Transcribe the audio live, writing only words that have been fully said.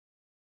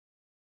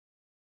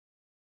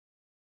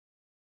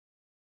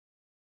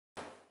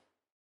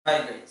Hi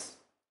guys,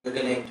 good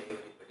evening to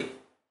everybody.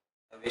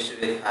 I wish you a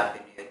very happy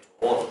new year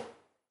to all.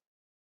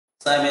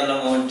 So I'm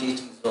Ilangovan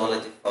teaching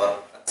zoology for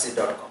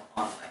Axi.com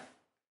online.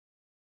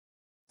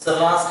 So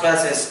last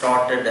class I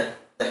started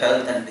the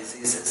health and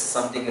diseases,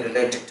 something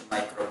related to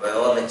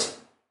microbiology.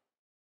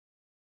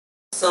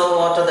 So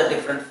what are the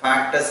different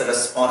factors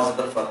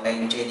responsible for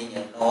maintaining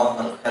a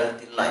normal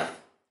healthy life?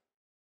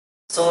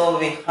 So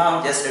we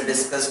have just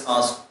discussed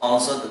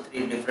also the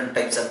three different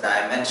types of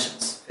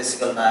dimensions: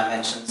 physical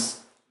dimensions,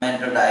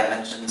 mental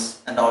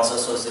dimensions, and also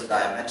social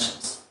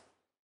dimensions,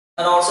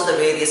 and also the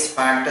various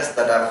factors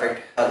that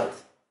affect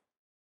health.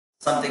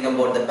 Something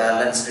about the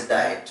balanced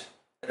diet,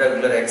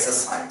 regular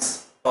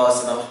exercise,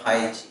 personal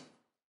hygiene,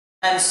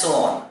 and so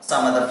on.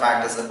 Some other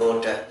factors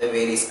about the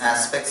various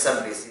aspects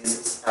of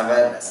diseases,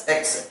 awareness,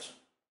 etc.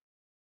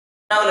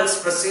 Now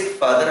let's proceed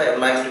further. I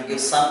would like to give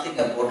something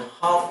about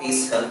how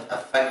is health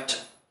affected.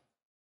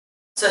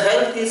 So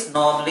health is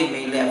normally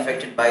mainly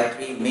affected by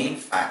three main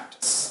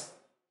factors.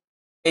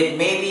 It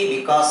may be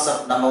because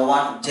of number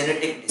one,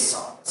 genetic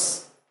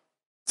disorders.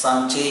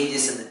 Some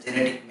changes in the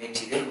genetic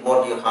material,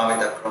 what you have in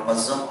the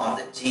chromosome or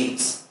the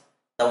genes,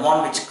 the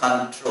one which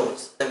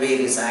controls the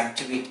various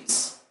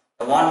activities,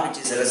 the one which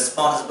is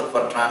responsible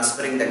for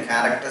transferring the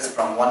characters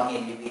from one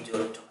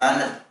individual to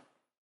another.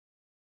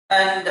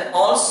 And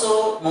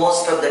also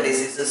most of the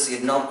diseases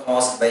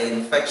caused by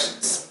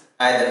infections,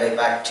 either by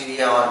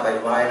bacteria or by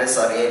virus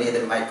or any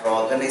other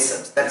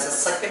microorganisms. That's the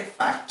second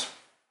factor.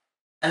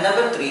 And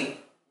number three,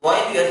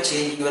 why you are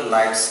changing your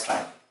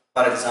lifestyle,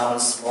 for example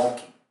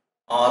smoking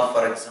or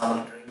for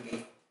example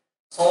drinking.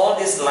 So all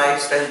these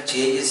lifestyle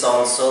changes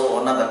also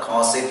one of the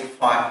causative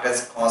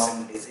factors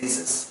causing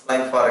diseases,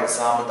 like for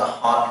example the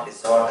heart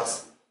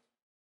disorders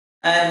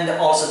and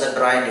also the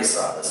dry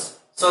disorders.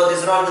 So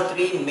these are all the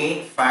three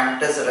main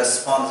factors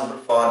responsible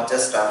for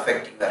just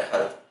affecting your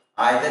health,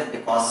 either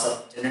because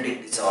of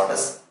genetic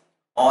disorders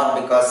or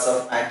because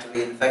of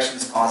actually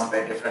infections caused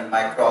by different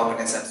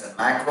microorganisms and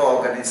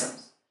macroorganisms,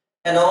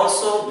 and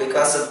also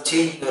because of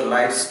changing your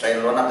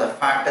lifestyle. One of the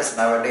factors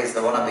nowadays,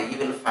 one of the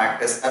evil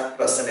factors at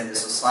present in the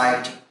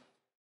society,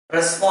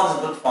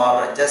 responsible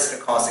for just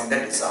causing the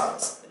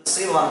disorders. We'll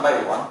see one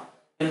by one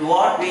in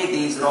what way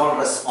these are all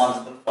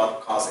responsible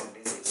for causing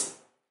disease.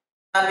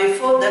 And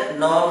before that,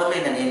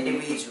 normally in an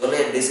individual,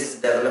 a disease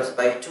develops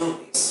by two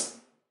ways.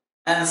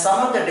 And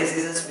some of the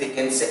diseases we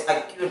can say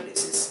acute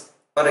disease.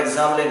 For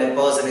example, in a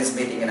person is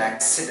meeting an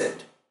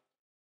accident,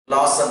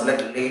 loss of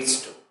blood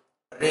leads to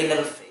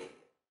renal failure.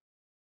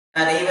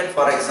 And even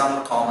for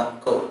example, common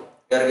cold.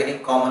 You are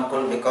getting common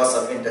cold because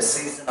of winter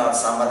season or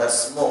some other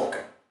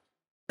smoke.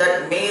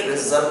 That may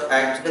result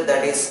actually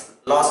that is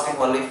lasting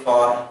only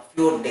for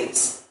few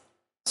days.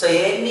 So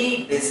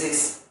any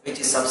disease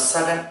which is of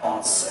sudden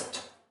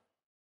onset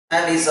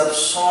and is of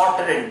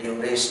shorter in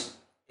duration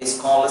is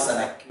called as an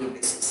acute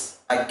disease.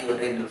 Acute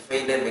renal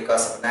failure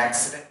because of an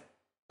accident,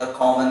 a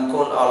common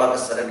cold, all of a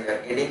sudden you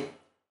are getting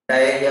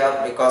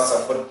diarrhea because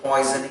of food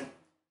poisoning.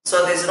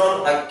 So these are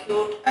all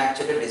acute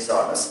actually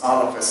disorders.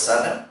 All of a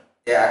sudden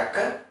they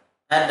occur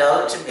and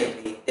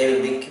ultimately they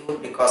will be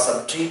cured because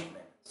of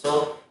treatment.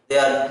 So they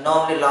are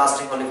normally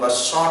lasting only for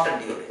shorter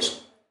duration.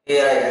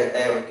 Here I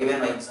have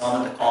given an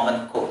example, the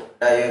common cold,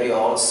 diarrhea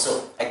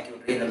also,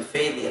 acute renal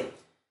failure.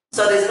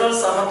 So these are all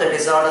some of the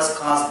disorders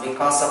caused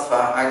because of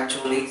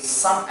actually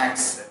some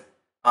accident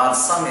or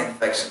some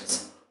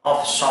infections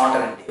of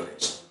shorter in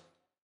duration.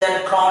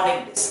 Then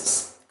chronic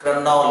disease,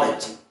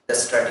 chronology, the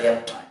study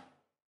of time.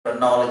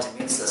 Chronology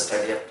means the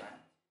study of time.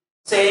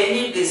 So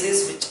any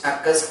disease which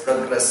occurs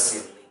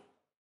progressively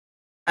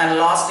and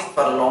lasting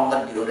for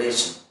longer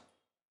duration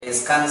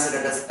is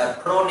considered as a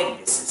chronic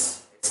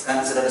disease. It's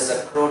considered as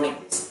a chronic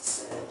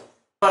disease.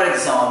 For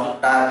example,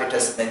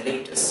 diabetes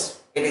mellitus.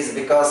 It is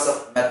because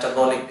of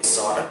metabolic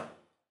disorder.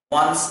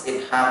 Once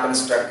it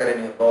happens to occur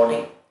in your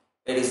body,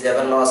 it is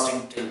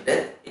everlasting till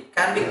death. It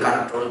can be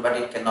controlled, but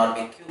it cannot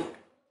be cured.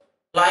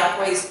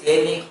 Likewise,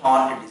 any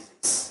heart disease.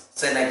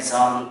 It's an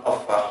example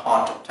of a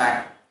heart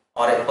attack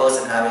or a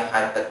person having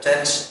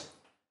hypertension.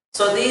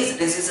 So these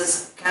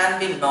diseases can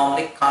be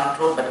normally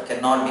controlled but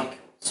cannot be cured.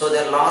 So they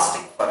are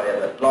lasting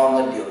forever,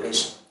 longer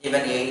duration,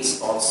 even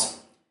AIDS also.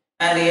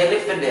 And the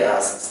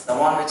elephantiasis, the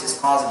one which is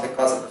caused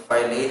because of the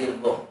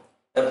filarial bone.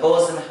 A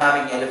person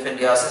having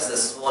elephantiasis, the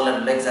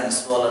swollen legs and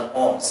swollen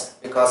arms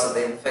because of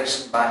the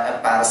infection by a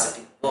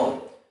parasitic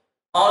worm.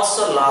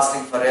 Also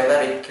lasting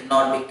forever, it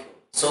cannot be cured.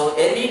 So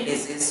any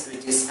disease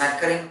which is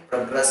occurring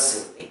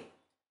progressively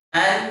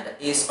and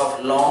is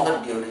of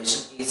longer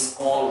duration is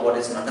called what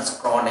is known as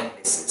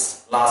chronic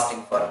disease,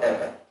 lasting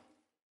forever.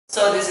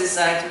 So this is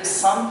actually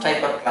some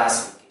type of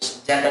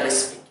classification, generally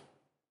speaking.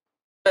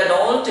 But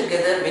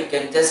altogether we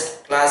can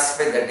just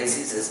classify the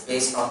diseases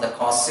based on the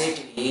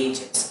causative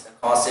agents, the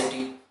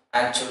causative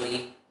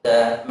actually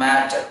the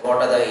matter,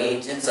 what are the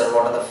agents or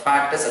what are the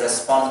factors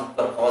responsible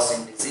for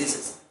causing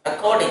diseases.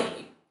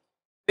 Accordingly,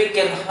 we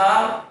can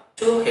have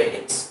two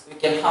headings, we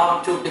can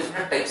have two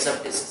different types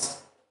of diseases.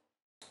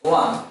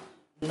 One,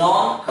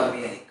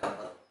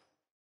 non-communicable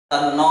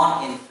and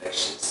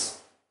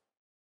non-infectious.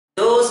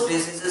 Those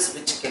diseases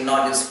which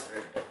cannot be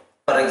spread.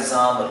 For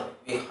example,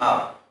 we have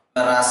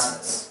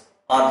marasmus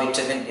or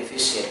vitamin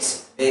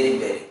deficiency,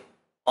 beriberi,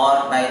 or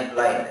night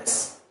blindness,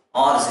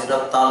 or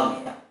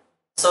xerophthalmia.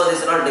 So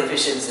these are all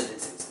deficiency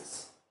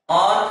diseases.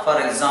 Or for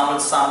example,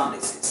 some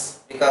disease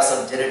because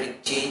of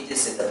genetic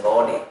changes in the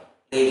body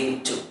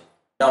leading to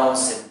Down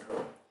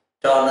syndrome,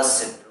 Turner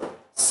syndrome,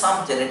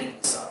 some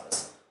genetic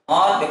disorders,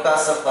 or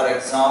because of, for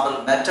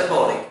example,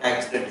 metabolic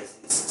actually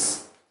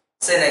diseases.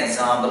 Say an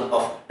example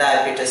of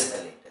diabetes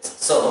mellitus.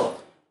 So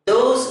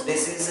those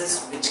diseases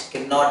which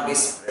cannot be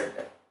spread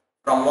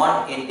from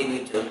one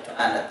individual to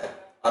another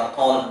are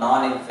called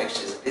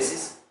non-infectious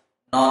disease,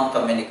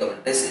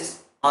 non-communicable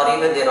disease, or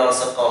even they are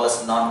also called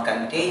as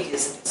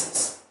non-contagious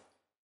disease.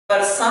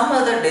 For some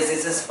other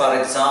diseases, for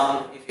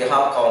example, if you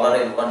have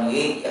cholera in one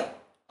area,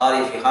 or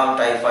if you have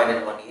typhoid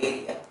in one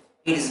area,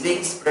 it is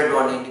being spread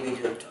one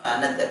individual to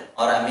another,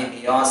 or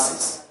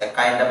amoebiasis, a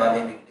kind of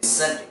amoebic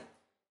dysentery.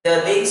 They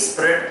are being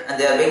spread and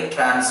they are being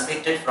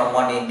transmitted from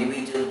one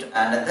individual to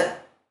another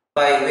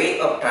by way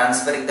of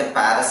transferring the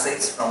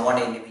parasites from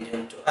one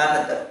individual to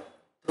another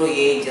through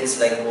agents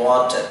like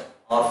water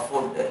or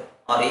food,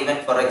 or even,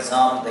 for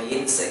example, the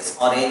insects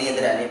or any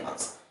other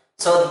animals.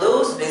 So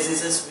those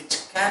diseases which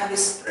can be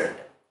spread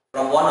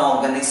from one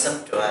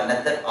organism to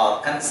another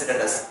are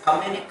considered as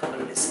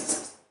communicable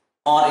diseases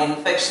or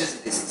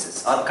infectious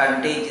diseases or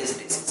contagious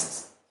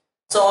diseases.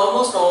 So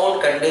almost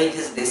all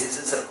contagious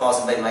diseases are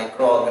caused by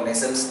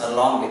microorganisms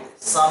along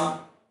with some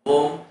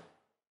worm.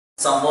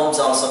 Some worms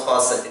also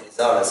cause such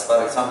disorders,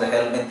 for example, the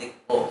helminthic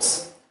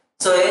worms.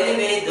 So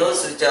anyway,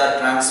 those which are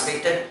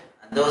transmitted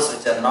and those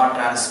which are not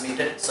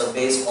transmitted, so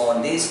based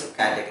on these two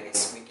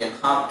categories, we can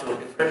have two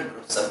different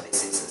groups of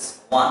diseases.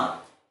 One,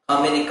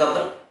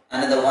 communicable,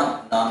 another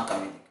one,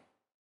 non-communicable.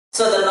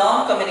 So the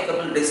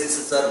non-communicable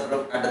diseases are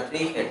grouped under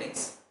three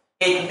headings.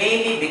 It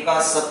may be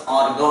because of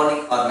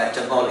organic or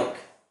metabolic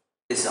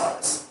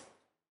disorders.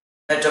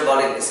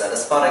 Metabolic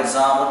disorders, for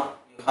example,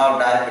 you have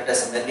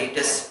diabetes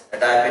mellitus, a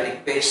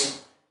diabetic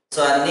patient,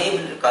 so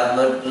unable to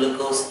convert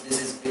glucose.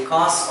 This is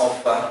because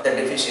of the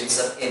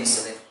deficiency of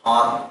insulin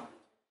hormone.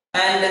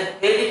 And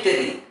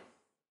hereditary,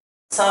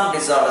 some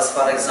disorders,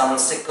 for example,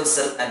 sickle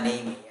cell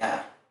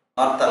anemia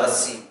or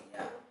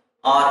thalassemia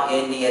or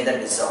any other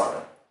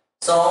disorder.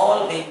 So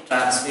all being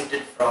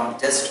transmitted from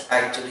just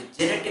actually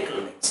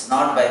genetical means,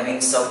 not by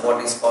means of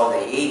what is called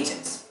the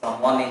agents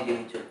from one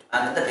individual to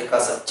another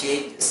because of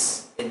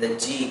changes in the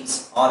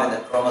genes or in the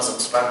chromosome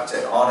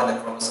structure or in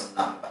the chromosome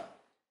number.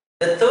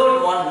 The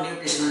third one,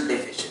 nutritional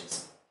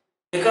deficiency.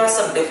 Because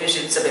of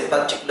deficiency of a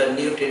particular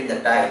nutrient in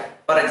the diet,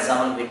 for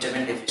example,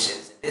 vitamin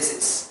deficiency, this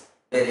is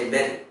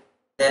beriberi.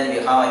 Then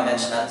we have, I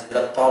mentioned,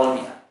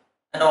 xerophthalmia,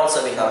 and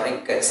also we have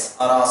rickets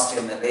or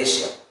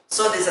osteomalacia.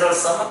 So these are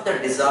some of the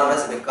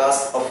disorders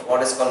because of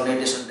what is called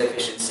nutritional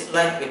deficiency,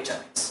 like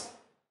vitamins.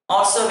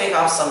 Also we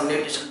have some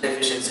nutritional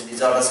deficiency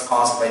disorders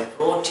caused by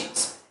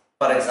proteins,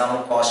 for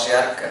example,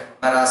 kwashiorkor,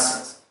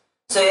 marasmus.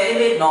 So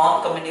anyway,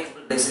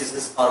 non-communicable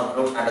diseases are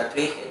grouped under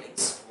three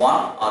headings.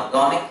 One,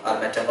 organic or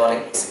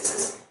metabolic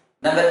diseases.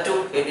 Number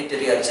two,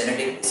 hereditary or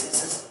genetic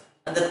diseases.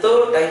 And the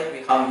third type, we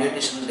have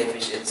nutritional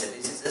deficiency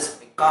diseases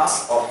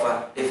because of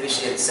a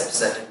deficiency of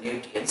certain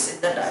nutrients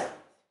in the diet.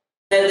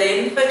 Then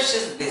the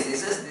infectious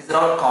diseases, these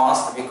are all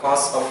caused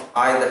because of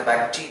either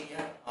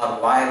bacteria or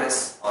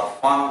virus or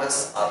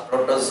fungus or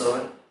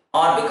protozoan,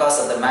 or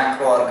because of the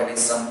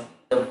macroorganism,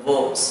 the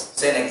worms.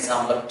 Say an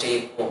example of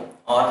tapeworm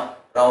or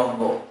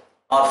roundworm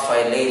or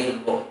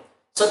filarial worm.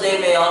 So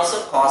they may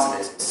also cause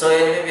disease. So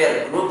anyway, we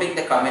are grouping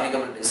the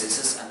communicable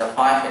diseases under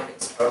five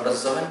headings: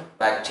 protozoan,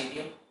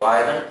 bacterial,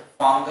 viral,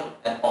 fungal,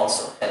 and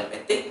also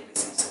helminthic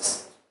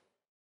diseases.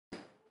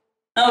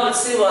 Now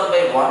let's see one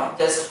by one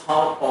just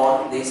how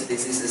all these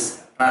diseases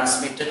are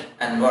transmitted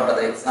and what are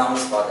the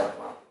examples for that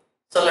one.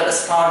 So let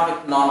us start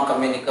with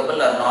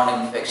non-communicable or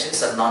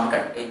non-infectious or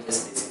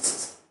non-contagious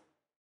diseases.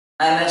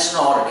 I mentioned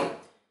already.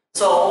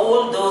 So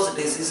all those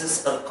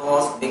diseases are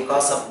caused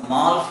because of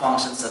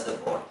malfunctions of the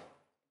body.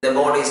 The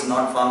body is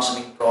not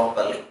functioning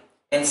properly.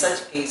 In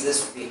such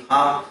cases, we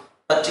have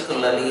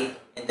particularly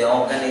in the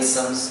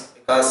organisms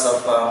because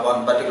of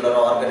one particular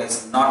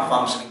organism not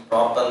functioning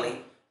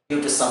properly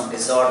due to some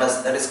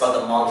disorders, that is called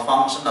the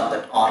malfunction of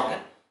that organ.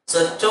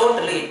 So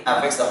totally it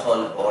affects the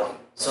whole body.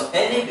 So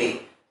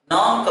anyway,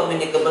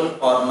 non-communicable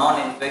or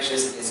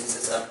non-infectious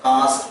diseases are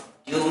caused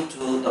due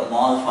to the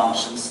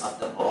malfunctions of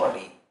the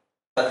body,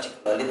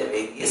 particularly the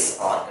various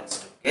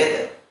organs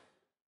together.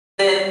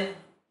 Then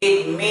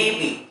it may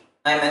be,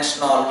 I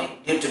mentioned already,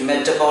 due to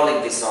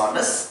metabolic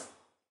disorders,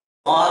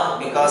 or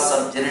because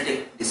of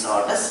genetic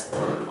disorders,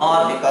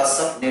 or because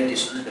of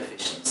nutritional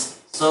deficiency.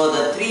 So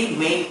the three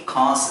main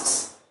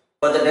causes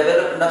for the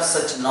development of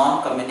such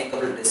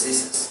non-communicable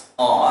diseases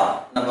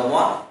are: number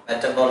one,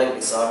 metabolic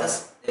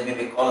disorders, they may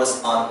be called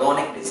as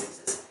organic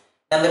diseases.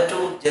 Number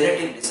two,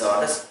 genetic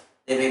disorders,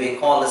 they may be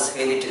called as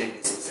hereditary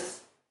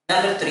diseases.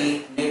 Number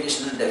three,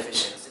 nutritional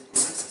deficiency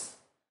diseases.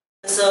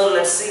 So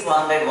let's see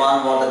one by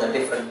one what are the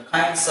different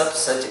kinds of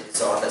such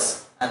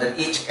disorders under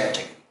each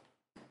category.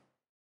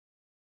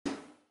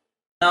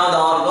 Now the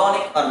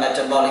organic or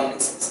metabolic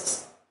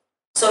diseases.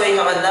 So we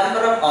have a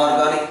number of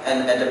organic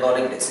and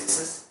metabolic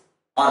diseases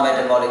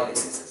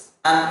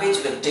and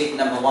which will take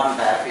number one,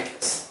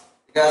 diabetes,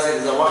 because it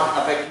is the one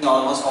affecting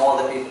almost all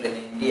the people in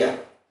India.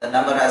 The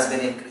number has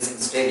been increasing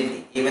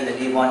steadily. Even the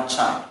newborn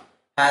child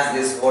has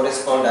this what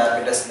is called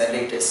diabetes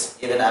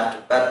mellitus even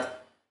after birth.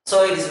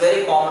 So it is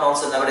very common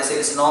also nowadays. It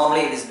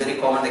is very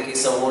common in the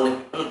case of older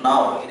people.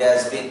 Now it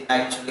has been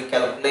actually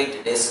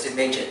calculated,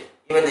 estimated.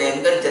 Even the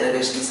younger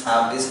generations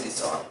have this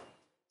disorder.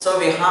 So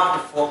we have to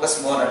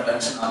focus more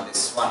attention on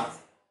this one.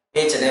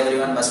 Each and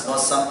everyone must know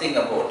something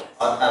about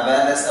or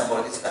awareness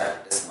about this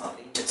diabetes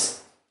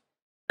mellitus.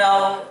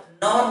 Now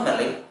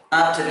normally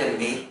after a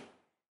meal,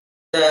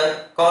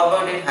 the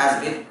carbohydrate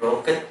has been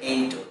broken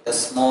into the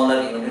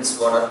smaller units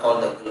what are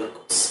called the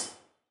glucose.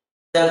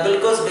 The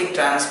glucose being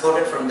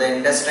transported from the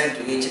intestine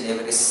to each and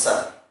every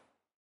cell,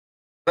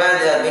 where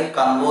they are being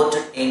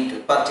converted into,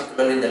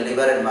 particularly the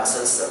liver and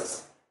muscle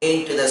cells,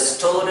 into the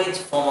storage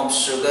form of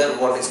sugar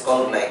what is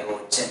called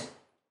glycogen.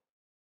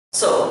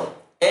 So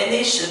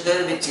any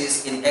sugar which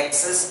is in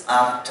excess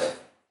after,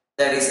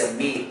 that is a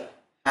meal,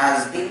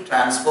 has been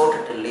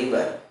transported to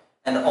liver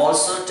and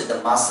also to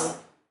the muscle,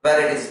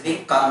 where it is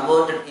being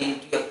converted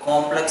into a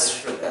complex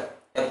sugar,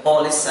 a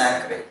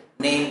polysaccharide,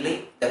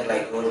 namely the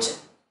glycogen.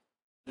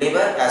 Liver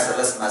as well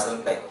as muscle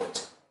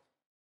glycogen.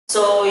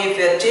 So if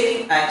you are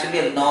taking actually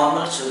a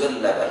normal sugar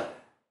level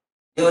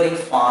during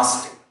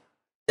fasting,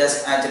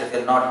 just actually if you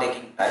are not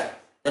taking time,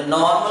 the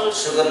normal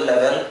sugar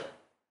level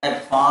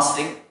at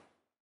fasting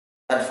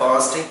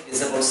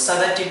is about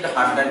 70 to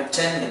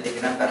 110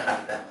 milligram per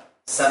 100 ml.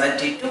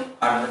 70 to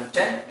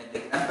 110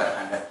 milligram per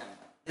 100 ml.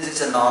 This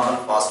is a normal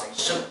fasting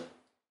sugar.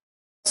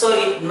 So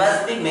it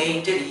must be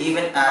maintained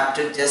even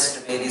after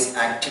just various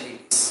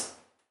activities.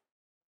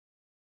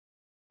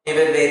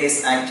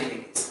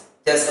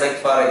 Just like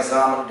for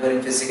example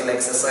during physical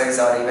exercise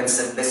or even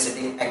simply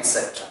sitting,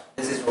 etc.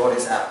 This is what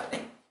is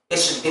happening. It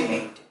should be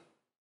maintained.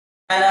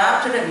 And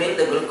after a meal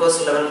the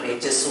glucose level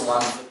reaches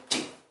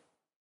 150.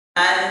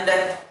 And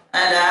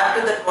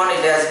after that one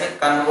it has been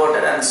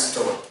converted and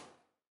stored.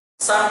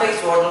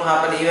 Sometimes what will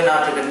happen, even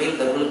after the meal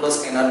the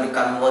glucose cannot be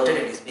converted,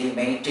 it is being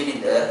maintained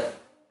in the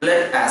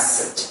blood as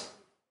such.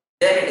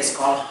 Then it is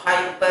called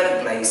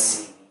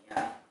hyperglycemia.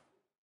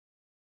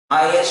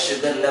 Higher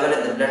sugar level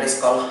in the blood is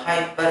called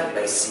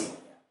hyperglycemia.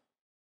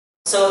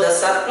 So the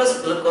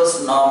surplus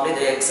glucose normally,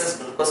 the excess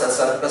glucose or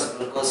surplus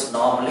glucose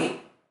normally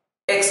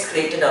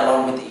excreted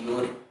along with the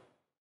urine.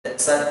 The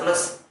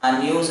surplus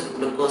unused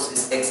glucose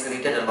is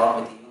excreted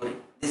along with the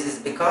urine. This is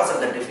because of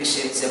the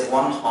deficiency of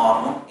one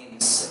hormone,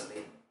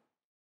 insulin.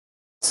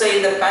 So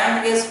in the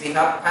pancreas we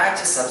have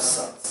patches of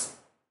cells,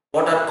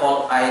 what are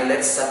called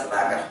islets of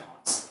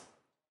Langerhans.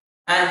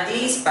 And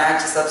these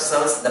patches of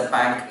cells in the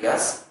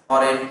pancreas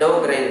are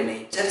endocrine in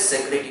nature,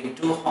 secreting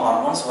two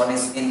hormones, one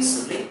is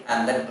insulin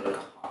and then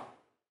glucagon.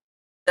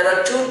 There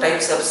are two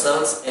types of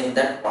cells in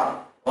that one.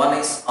 One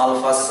is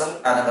alpha cell,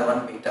 another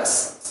one beta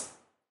cells.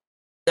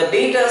 The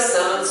beta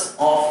cells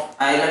of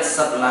islets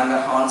of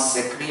Langerhans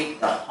secrete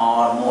the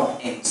hormone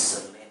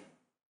insulin.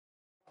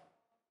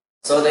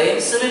 So the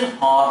insulin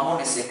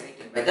hormone is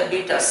secreted by the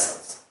beta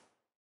cells.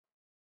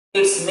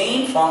 Its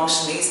main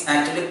function is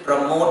actually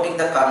promoting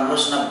the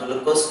conversion of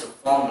glucose to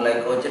form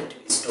glycogen to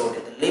be stored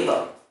in the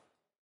liver.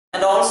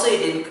 And also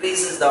it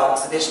increases the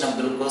oxidation of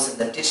glucose in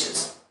the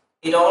tissues.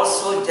 It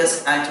also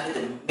just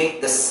actually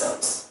make the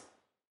cells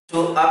to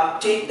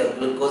uptake the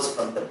glucose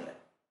from the blood.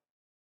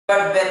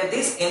 But when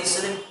this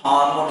insulin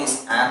hormone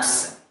is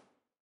absent,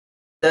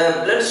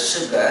 the blood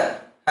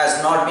sugar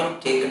has not been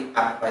taken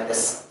up by the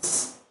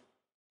cells.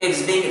 It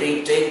is being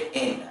retained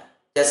in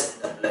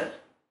just the blood.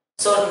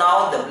 So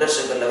now the blood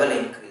sugar level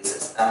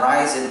increases. A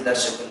rise in blood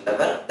sugar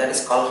level, that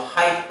is called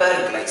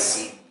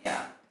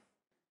hyperglycemia.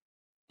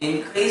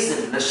 Increase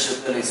in blood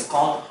sugar is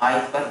called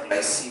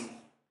hyperglycemia.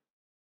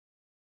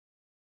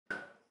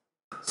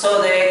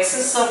 So the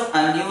excess of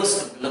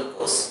unused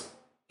glucose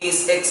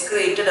is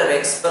excreted or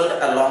expelled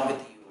along with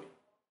urine.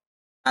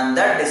 And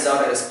that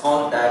disorder is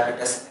called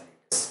diabetes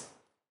mellitus.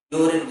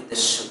 Urine with the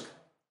sugar.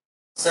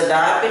 So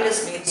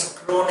diabetes means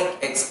chronic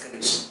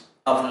excretion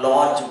of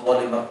large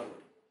volume of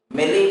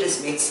urine.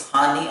 Mellitus means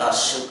honey or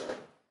sugar.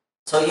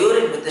 So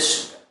urine with the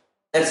sugar.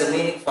 That is the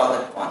meaning for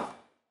that one.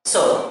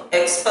 So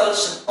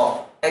expulsion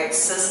of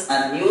excess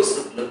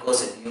unused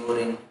glucose in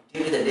urine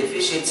due to the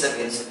deficiency of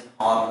insulin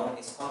hormone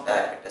is called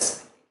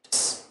diabetes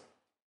mellitus.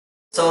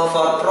 So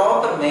for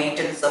proper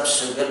maintenance of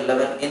sugar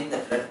level in the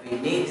blood, we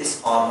need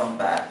this hormone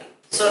badly.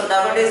 So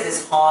nowadays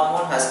this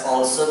hormone has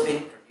also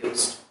been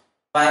produced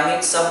by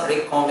means of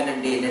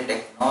recombinant DNA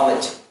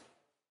technology.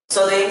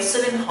 So the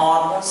insulin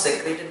hormone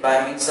secreted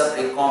by means of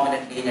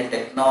recombinant DNA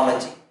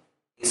technology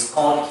is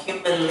called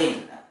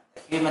humulin,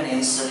 the human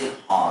insulin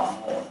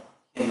hormone,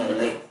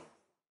 humulin.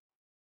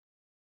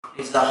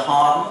 It is the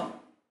hormone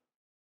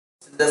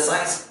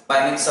synthesized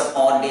by means of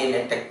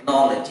RNA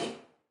technology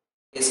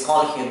is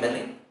called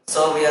humulin.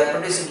 So we are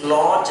producing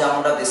large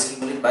amount of this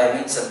humulin by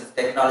means of this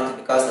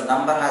technology because the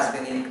number has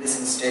been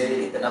increasing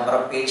steadily, the number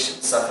of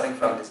patients suffering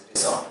from this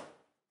disorder.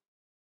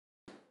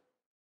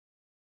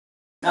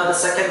 Now the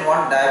second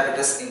one,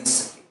 diabetes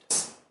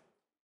insipidus.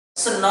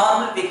 So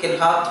normally we can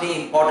have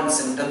three important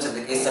symptoms in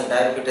the case of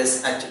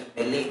diabetes actually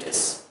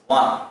mellitus.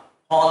 One,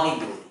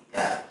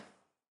 polyuria.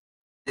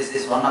 This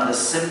is one of the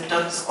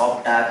symptoms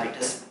of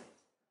diabetes.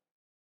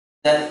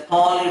 Then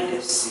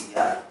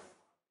polydipsia.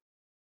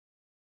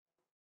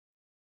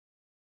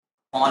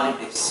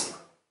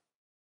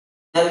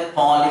 Then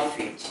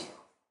polyphagia.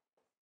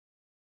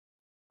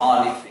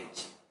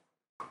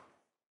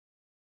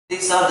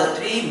 These are the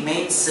three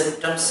main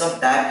symptoms of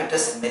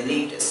diabetes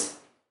mellitus.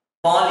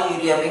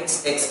 Polyuria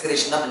means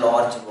excretion of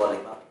large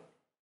volume of urine.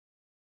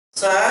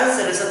 So as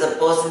a result, the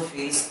person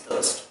feels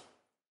thirst.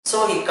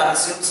 So he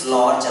consumes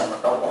large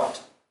amount of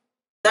water.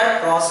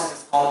 That process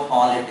is called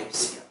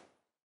polydipsia,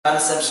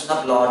 consumption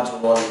of large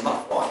volume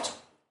of water.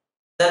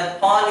 Then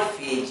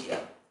polyphagia,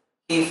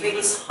 he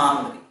feels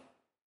hungry.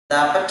 The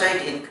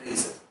appetite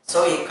increases.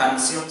 So he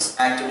consumes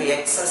actually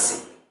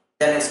excessively.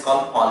 Then it's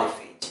called polyphagia.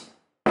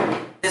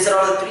 These are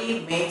all the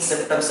three main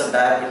symptoms of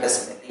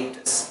diabetes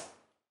mellitus.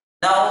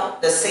 Now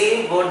the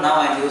same word now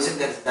I am using,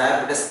 that is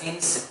diabetes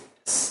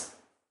insipidus.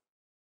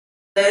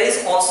 There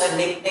is also a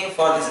nickname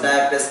for this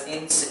diabetes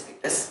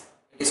insipidus.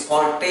 It is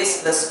called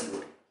tasteless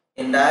urine.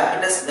 In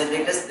diabetes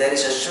mellitus there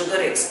is a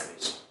sugar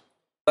excretion,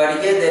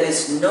 but here there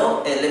is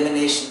no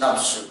elimination of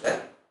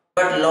sugar,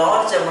 but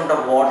large amount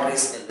of water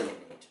is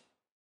eliminated.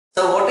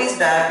 So what is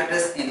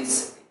diabetes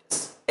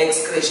insipidus?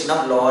 Excretion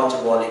of large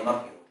volume of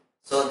urine.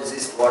 So this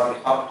is what we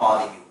have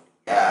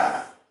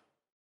polyuria.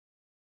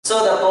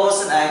 So the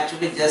person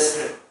actually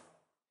just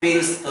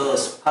feels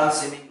thirst,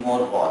 consuming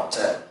more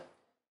water,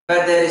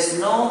 but there is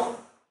no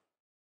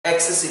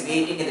excessive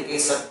eating in the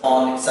case of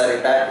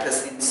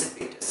diabetes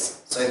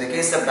insipidus. So in the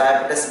case of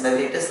diabetes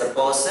mellitus, the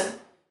person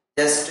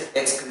just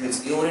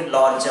excretes urine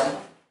large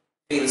amount,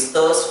 feels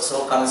thirst,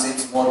 so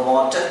consumes more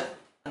water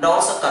and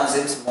also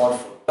consumes more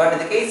food. But in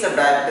the case of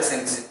diabetes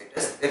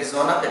insipidus, there is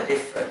one of the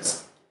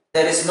difference.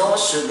 There is no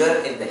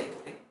sugar in the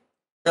urine.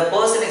 The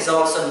person is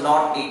also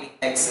not eating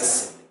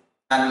excessively,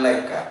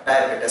 unlike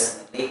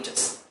diabetes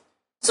mellitus.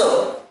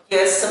 So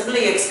here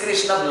simply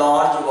excretion of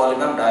large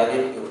volume of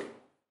dilute urine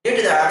due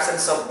to the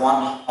absence of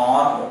one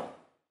hormone,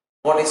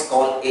 what is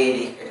called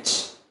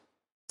ADH.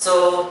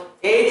 So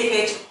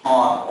ADH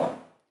hormone,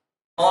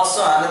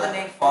 also another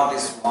name for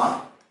this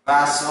one,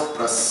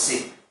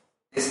 vasopressin.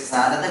 This is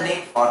another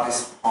name for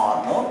this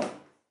hormone,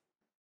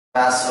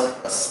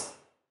 vasopressin.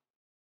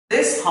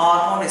 This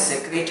hormone is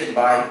secreted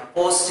by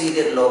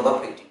posterior lobe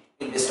of pituitary.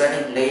 We will be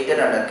studying later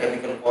under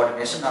chemical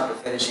coordination. After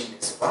finishing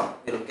this one,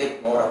 we will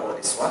get more about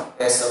this one,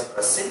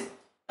 vasopressin,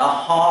 a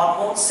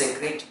hormone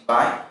secreted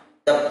by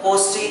the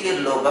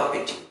posterior lobe of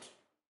pituitary.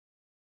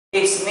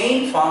 Its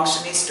main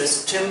function is to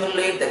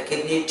stimulate the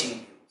kidney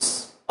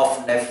tubules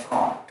of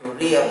nephron to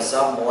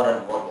reabsorb more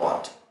and more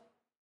water.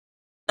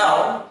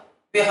 Now,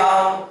 we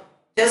have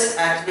just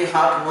actually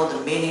have to know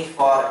the meaning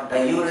for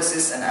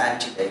diuresis and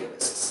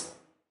antidiuresis.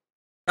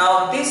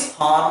 Now this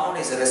hormone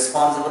is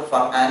responsible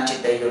for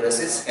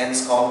antidiuresis,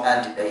 hence called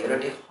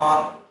antidiuretic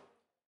hormone.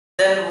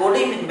 Then what do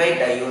you mean by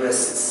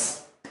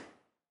diuresis?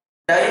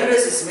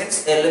 Diuresis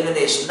means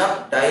elimination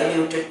of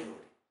diluted urine.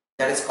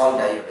 That is called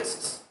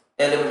diuresis.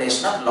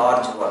 Elimination of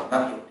large volume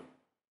of urine.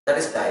 That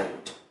is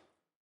dilute.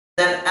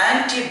 Then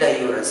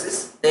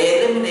antidiuresis,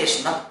 the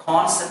elimination of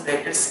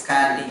concentrated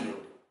scanty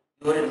urine.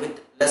 Urine with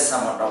less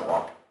amount of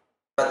water.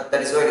 But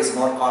that is why it is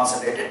more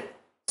concentrated,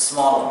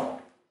 small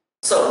amount.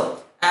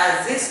 So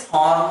as this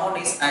hormone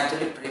is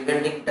actually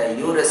preventing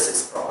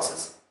diuresis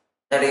process,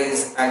 that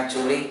is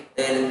actually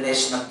the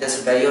elimination of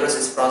this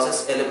diuresis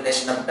process,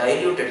 elimination of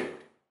diluted urine.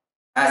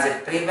 As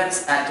it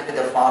prevents actually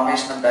the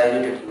formation of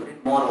diluted urine,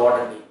 more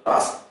water being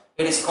lost,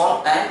 it is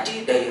called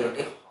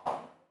antidiuretic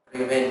hormone,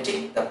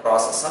 preventing the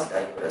process of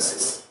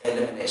diuresis,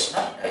 elimination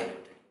of diluted urine.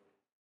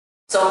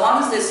 So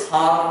once this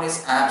hormone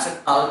is absent,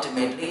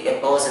 ultimately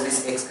a person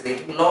is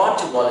excreting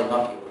large volume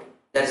of urine.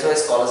 That is why it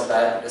is called as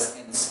diabetes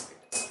insipidus.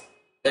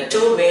 The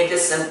two major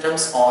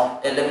symptoms are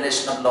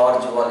elimination of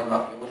large volume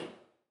of urine,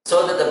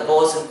 so that the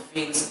person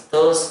feels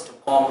thirst to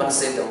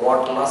compensate the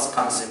water loss,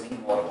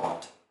 consuming more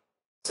water.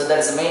 So there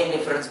is a main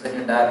difference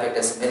between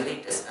diabetes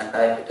mellitus and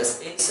diabetes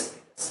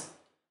insipidus.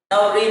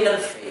 Now renal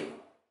failure.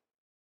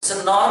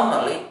 So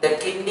normally the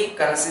kidney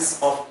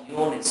consists of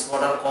units,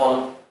 what are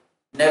called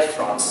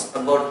nephrons,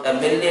 about 1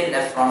 million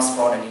nephrons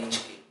found in each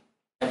kidney.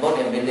 About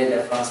 1 million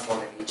nephrons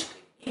found in each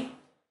kidney.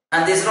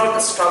 And these are all the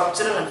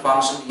structural and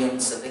functional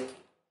units of the kidney.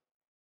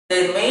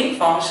 Their main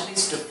function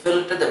is to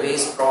filter the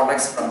waste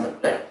products from the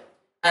blood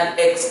and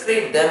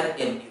excrete them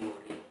in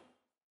urine.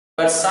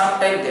 But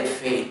sometimes they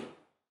fail.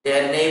 They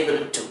are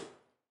unable to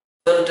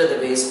filter the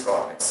waste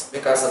products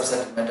because of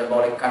certain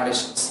metabolic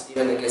conditions,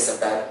 even in the case of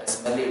diabetes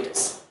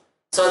mellitus.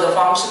 So the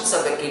functions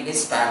of the kidney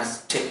stand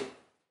still.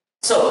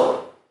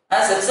 So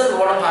as a result,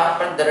 what will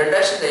happen? The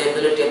reduction in the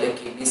ability of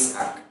the kidneys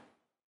happen.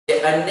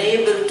 They are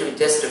unable to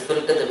just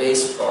filter the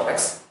waste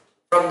products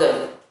from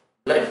the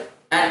blood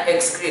and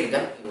excrete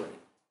them in urine.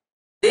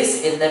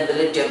 This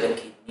inability of the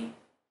kidney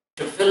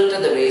to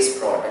filter the waste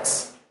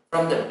products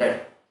from the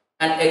blood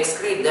and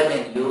excrete them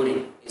in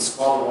urine is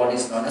called what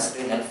is known as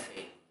renal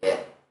failure.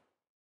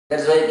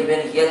 That's why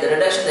given here the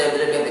reduction the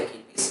ability of the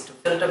kidneys to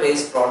filter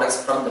waste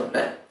products from the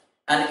blood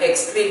and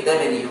excrete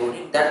them in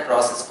urine, that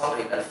process called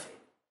renal failure.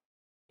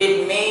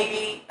 It may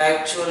be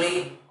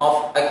actually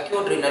of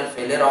acute renal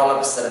failure all of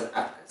a sudden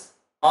occurs,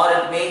 or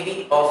it may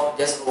be of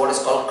just what is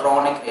called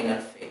chronic renal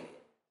failure.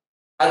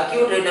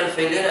 Acute renal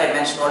failure I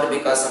mentioned only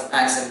because of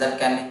accident that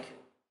can be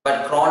cured,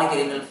 but chronic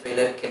renal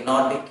failure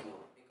cannot be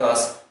cured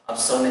because of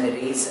so many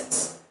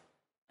reasons.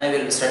 I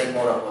will be studying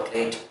more about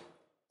later.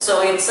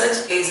 So in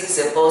such cases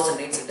a person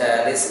needs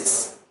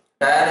dialysis.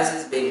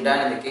 Dialysis being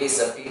done in the case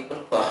of people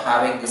who are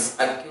having this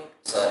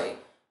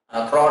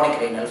chronic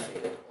renal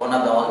failure, one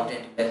of the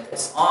alternative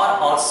methods, or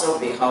also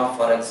we have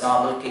for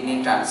example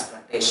kidney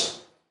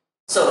transplantation.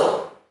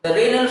 So the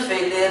renal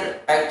failure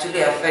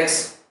actually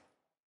affects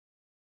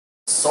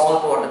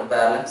salt water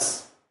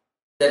balance,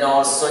 then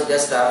also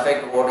just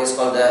affect what is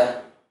called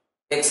the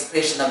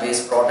excretion of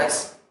waste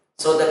products,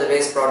 so that the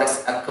waste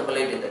products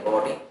accumulate in the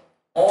body.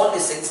 All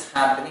these things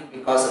happening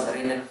because of the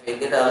renal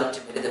failure,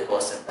 ultimately the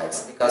person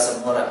dies because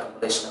of more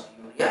accumulation of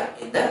urea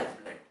in the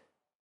blood.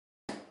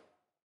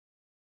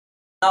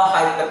 Now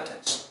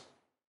hypertension.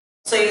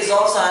 So it is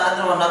also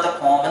another one of the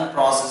common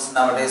process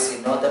nowadays.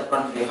 You know that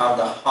when we have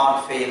the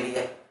heart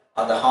failure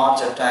or the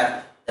heart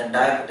attack, then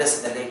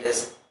diabetes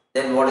mellitus,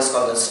 then what is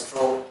called the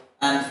stroke,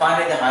 and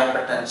finally the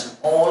hypertension,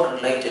 all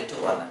related to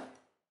one another.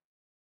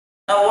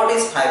 Now what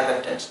is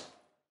hypertension?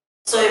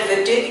 So if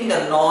you are taking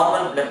the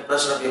normal blood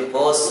pressure of a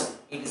person,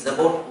 it is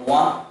about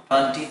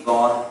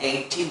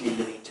 120/80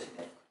 millimeter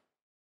mercury.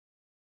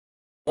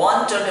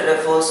 120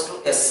 refers to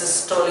a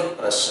systolic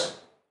pressure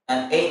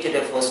and 80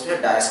 refers to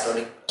a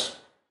diastolic pressure.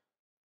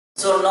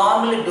 So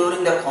normally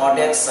during the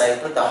cardiac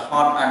cycle, the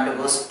heart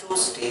undergoes two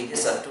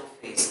stages or two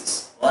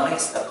phases. One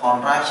is the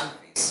contraction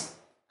phase,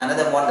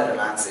 another one the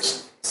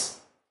relaxation phase.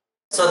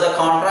 So the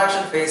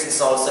contraction phase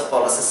is also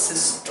called as a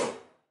systole,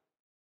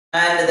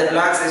 and the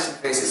relaxation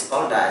phase is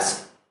called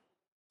diastole.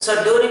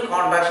 So during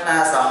contraction,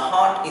 as the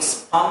heart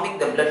is pumping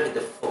the blood with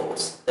the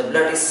force, the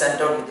blood is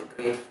sent out with a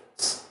great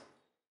force,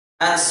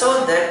 and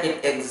so that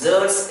it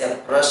exerts a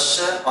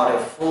pressure or a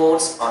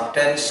force or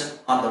tension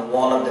on the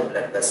wall of the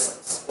blood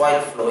vessels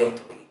while flowing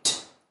through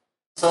it.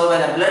 So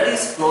when the blood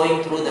is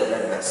flowing through the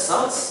blood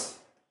vessels,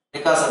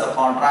 because of the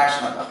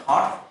contraction of the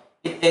heart,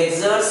 it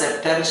exerts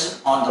a tension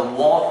on the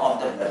wall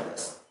of the blood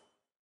vessel.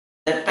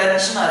 The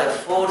tension or a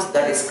force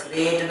that is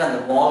created on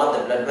the wall of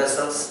the blood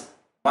vessels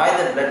by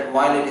the blood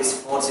while it is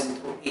forcing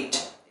through it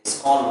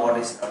is called what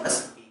is known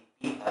as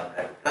BP or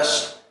blood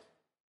pressure.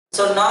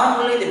 So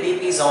normally the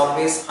BP is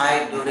always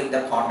high during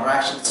the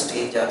contraction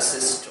stage or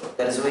systole.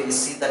 That is why you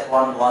see that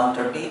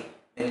 120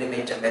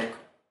 millimeter mercury.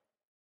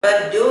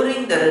 But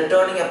during the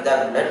returning of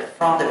that blood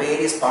from the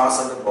various parts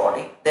of the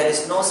body, there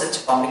is no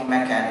such pumping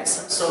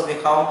mechanism. So we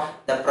have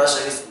the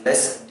pressure is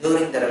less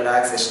during the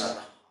relaxation of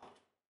the heart.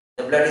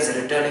 The blood is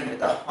returning to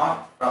the heart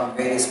from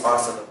various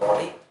parts of the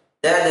body.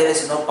 There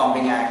is no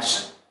pumping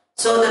action,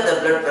 so that the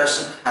blood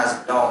pressure has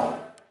down.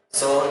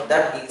 So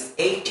that is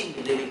 80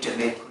 millimeter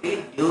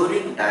mercury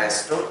during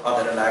diastole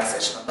or the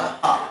relaxation of the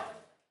heart.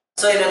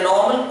 So in a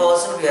normal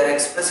person, we are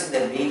expressing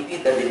the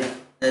BP,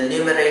 the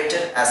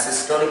numerator as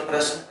systolic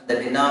pressure, and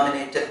the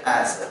denominator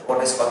as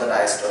what is called the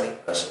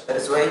diastolic pressure. That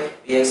is why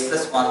we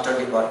express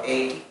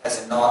 120/80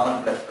 as a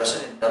normal blood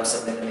pressure in terms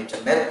of millimeter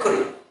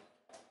mercury.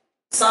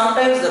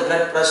 Sometimes the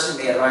blood pressure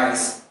may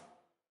rise.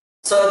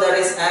 So that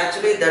is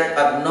actually that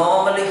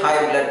abnormally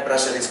high blood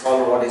pressure is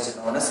called what is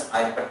known as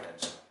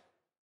hypertension.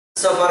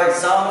 So for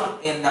example,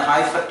 in the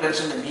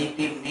hypertension, the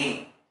BP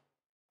may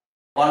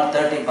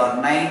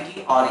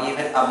 130/90 or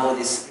even above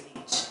this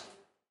range.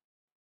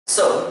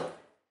 So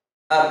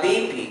a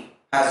BP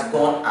has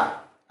gone up,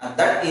 and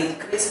that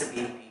increased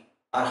BP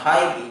or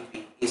high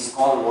BP is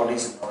called what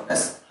is known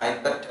as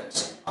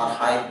hypertension or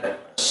high blood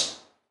pressure.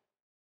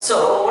 So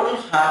what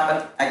will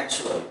happen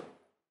actually?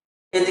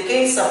 In the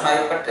case of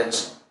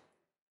hypertension,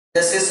 the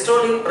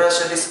systolic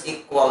pressure is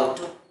equal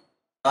to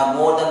or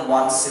more than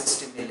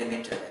 160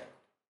 millimeter mercury.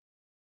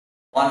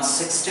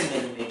 160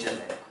 millimeter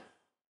mercury.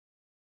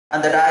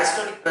 And the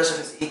diastolic pressure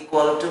is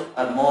equal to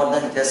or more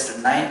than just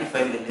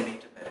 95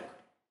 millimeter mercury.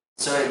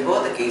 So in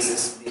both the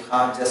cases, we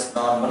have just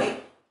normally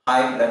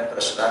high blood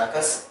pressure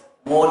occurs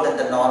more than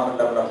the normal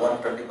level of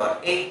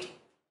 120/80.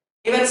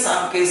 Even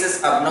some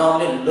cases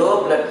abnormally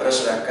low blood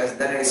pressure occurs,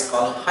 then it is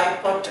called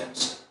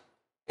hypertension.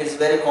 It is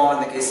very common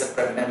in the case of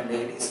pregnant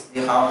ladies.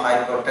 We have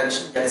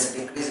hypertension, that is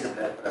decreased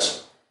blood pressure.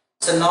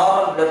 So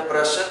normal blood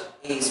pressure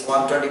is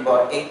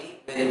 120/80.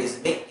 When it is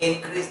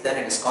increased, then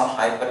it is called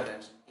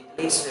hypertension. It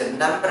leads to a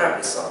number of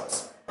disorders,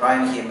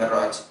 brain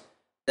hemorrhage,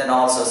 then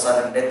also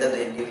sudden death of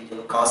the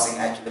individual, causing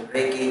actually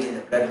breakage in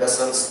the blood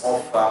vessels of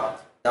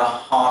the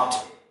heart,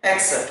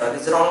 etc.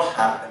 These are all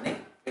happening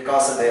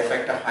because of the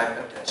effect of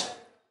hypertension.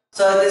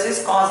 So this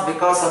is caused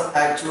because of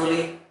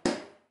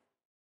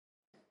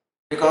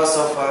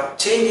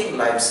changing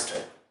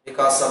lifestyle,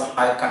 because of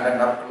high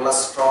content of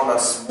cholesterol or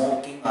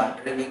smoking or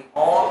drinking,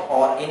 all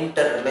are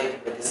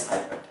interrelated with this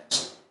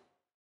hypertension.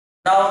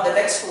 Now the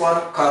next one,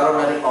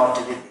 coronary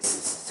artery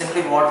disease.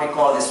 Simply what we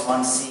call this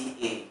one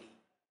CAD.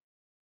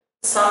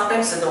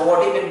 Sometimes what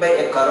do you mean by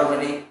a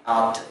coronary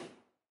artery?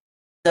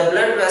 The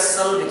blood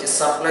vessel which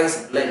supplies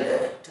blood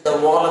to the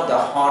wall of the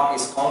heart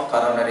is called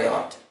coronary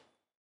artery.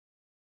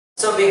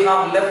 So we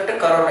have left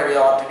coronary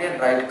artery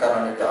and right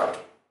coronary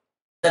artery.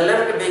 The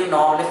left being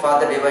normally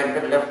further divided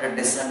into left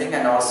descending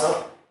and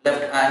also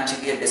left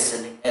anterior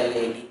descending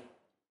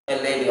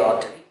LAD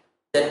artery,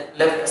 then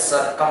left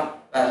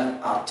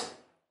circumambulatory artery.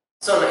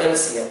 So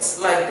LCS,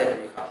 like that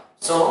we have.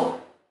 So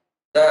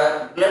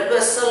the blood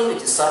vessel which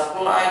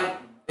supply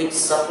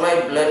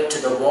blood to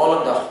the wall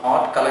of the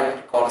heart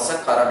collectively called as a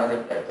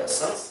coronary blood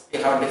vessels. We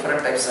have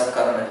different types of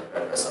coronary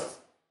blood vessels.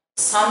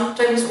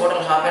 Sometimes what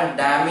will happen,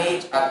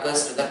 damage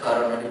occurs to the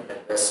coronary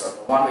blood vessel,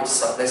 the one which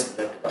supplies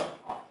blood to the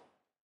heart.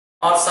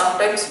 Or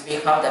sometimes we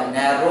have the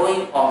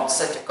narrowing of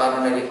such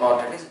coronary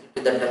arteries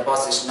due to the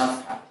deposition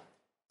of fat.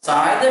 So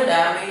either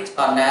damage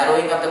or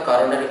narrowing of the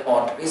coronary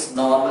arteries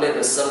normally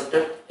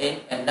resulted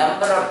in a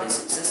number of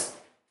diseases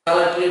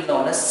colloquially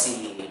known as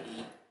CAD.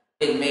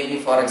 It may be,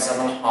 for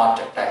example, heart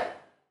attack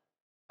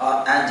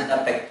or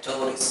angina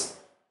pectoris,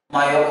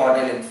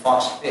 myocardial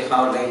infarction. We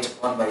have later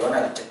one by one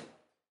I will tell you.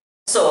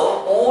 So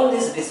all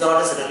these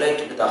disorders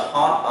related to the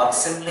heart are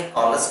simply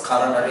called as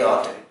coronary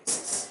artery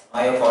disease.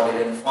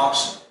 Myocardial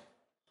infarction,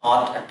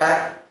 heart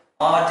attack,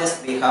 or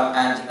just we have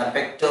angina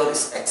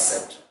pectoris,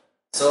 etc.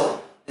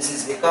 So this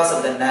is because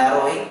of the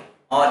narrowing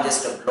or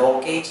just a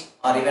blockage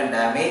or even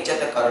damage of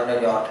the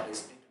coronary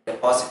arteries due to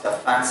deposit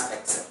of fats,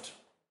 etc.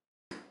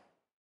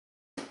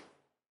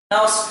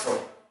 Now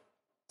stroke.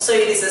 So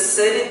it is a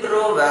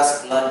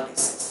cerebrovascular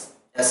disease.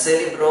 A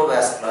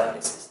cerebrovascular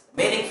disease.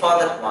 Meaning for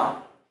that one,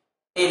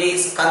 it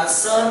is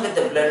concerned with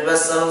the blood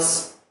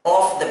vessels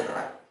of the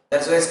brain.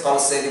 That's why it's called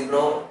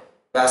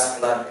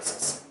cerebrovascular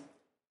disease.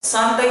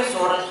 Sometimes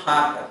what will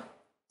happen?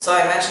 So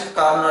I mentioned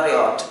coronary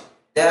artery.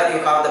 There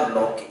you have the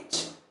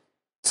blockage.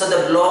 So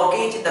the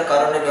blockage in the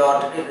coronary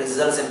artery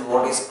results in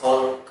what is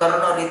called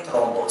coronary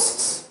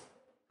thrombosis.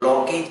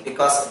 Blockage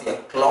because of a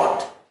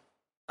clot,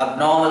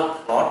 abnormal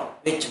clot,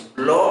 which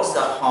blocks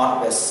the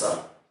heart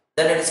vessel.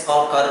 Then it is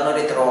called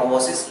coronary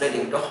thrombosis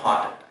leading to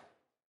heart attack.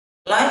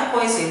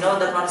 Likewise, you know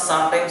that one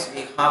sometimes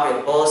we have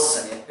a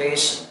person, a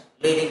patient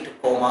leading to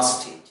coma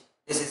stage.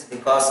 This is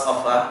because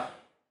of a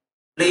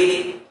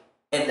bleeding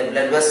in the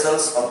blood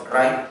vessels of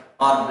brain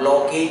or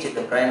blockage in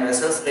the brain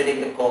vessels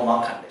leading to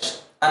coma condition,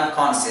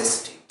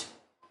 unconscious state.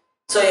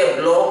 So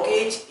a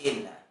blockage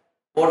in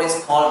what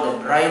is called the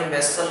brain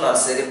vessel or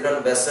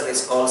cerebral vessel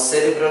is called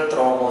cerebral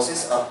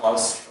thrombosis or called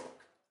stroke.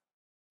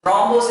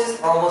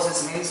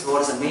 Thrombosis means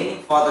what is the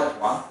meaning for that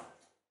one?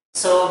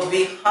 So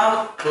we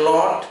have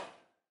clot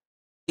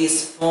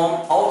is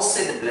formed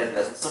outside the blood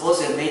vessel.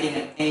 Suppose you are meeting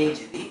an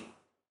injury,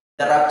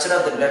 the rupture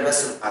of the blood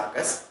vessel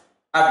occurs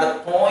at the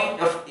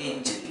point of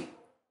injury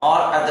or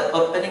at the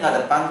opening or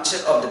the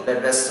puncture of the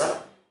blood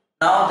vessel.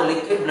 Now the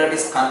liquid blood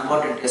is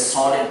converted into a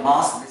solid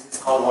mass. This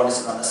is called what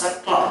is known as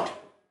a clot,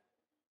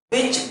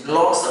 which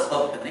blocks the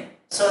opening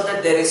so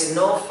that there is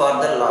no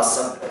further loss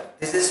of blood.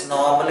 This is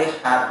normally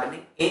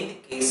happening in the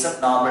case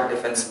of normal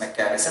defense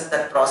mechanism.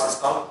 That process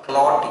called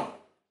clotting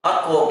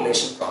or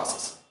coagulation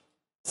process.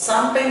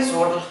 Sometimes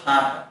what will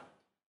happen?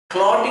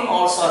 Clotting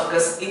also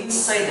occurs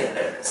inside the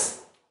blood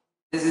vessel.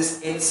 This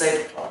is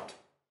inside clot.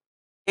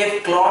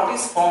 If clot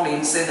is formed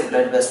inside the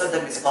blood vessel,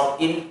 then it is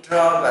called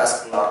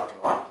intravascular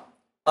clot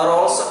or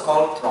also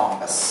called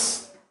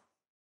thrombus.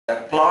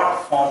 The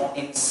clot formed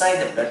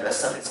inside the blood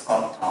vessel is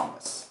called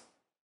thrombus.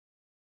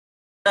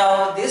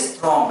 Now this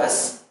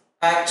thrombus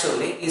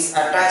actually is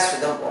attached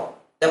to the wall.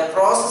 The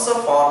process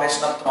of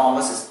formation of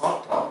thrombus is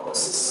called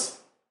thrombosis.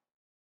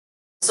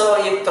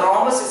 So if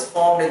thrombus is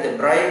formed in the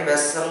brain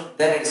vessel,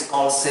 then it is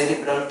called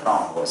cerebral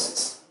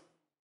thrombosis.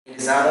 It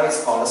is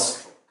otherwise called a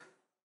stroke,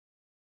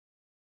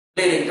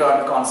 leading to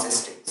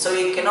unconscious state. So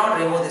you cannot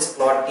remove this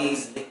clot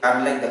easily,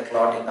 unlike the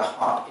clot in the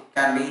heart. It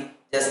can be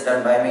just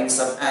done by means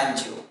of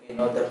angio, you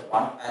know that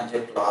one,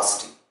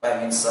 angioplasty, by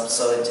means of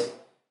surgery.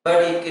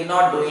 But you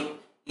cannot do it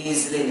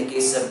easily in the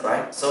case of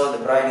brain. So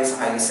the brain is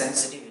highly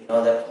sensitive, you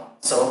know that one.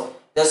 So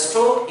the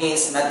stroke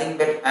is nothing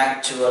but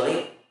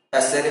actually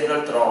a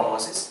cerebral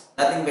thrombosis,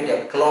 nothing but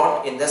a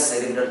clot in the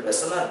cerebral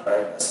vessel or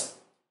brain vessel.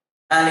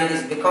 And it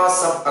is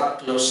because of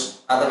occlusion,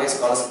 otherwise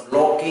called as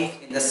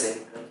blockage in the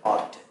cerebral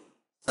artery.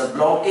 So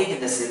blockage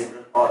in the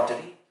cerebral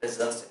artery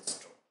results in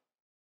stroke.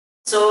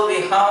 So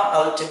we have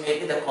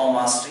ultimately the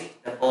coma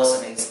state. The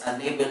person is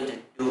unable to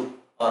do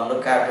or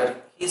look after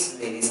his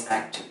various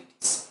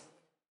activities.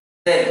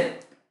 Then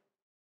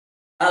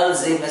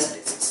Alzheimer's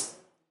disease.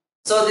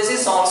 So this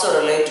is also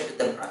related to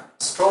the brain.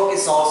 Stroke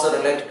is also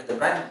related to the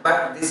brain,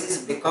 but this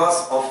is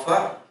because of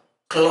a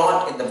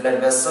clot in the blood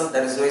vessel.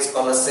 That is why it's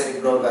called a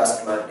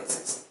cerebrovascular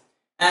disease.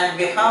 And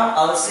we have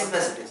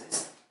Alzheimer's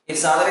disease.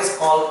 It's otherwise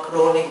called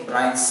chronic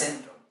brain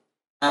syndrome,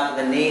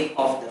 after the name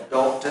of the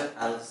doctor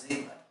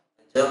Alzheimer.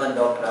 The German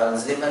doctor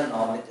Alzheimer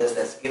normally just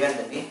has given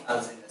the name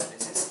Alzheimer's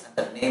disease,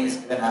 and the name is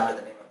given after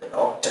the name of the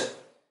doctor.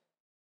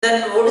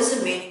 Then what is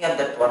the meaning of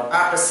that one?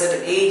 After a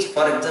certain age,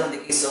 for example, in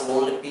the case of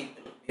older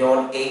people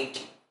beyond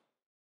 80,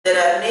 they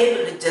are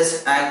unable to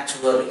just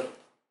actually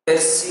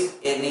perceive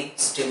any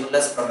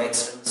stimulus from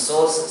external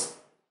sources.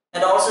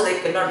 And also they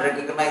cannot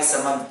recognize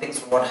some of the things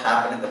what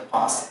happened in the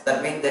past.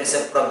 That means there is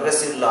a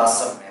progressive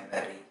loss of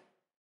memory.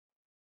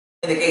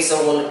 In the case of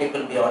older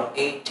people beyond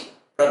 80,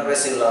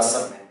 progressive loss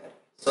of memory.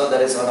 So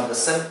that is one of the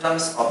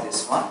symptoms of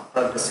this one,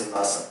 progressive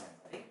loss of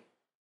memory.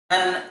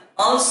 And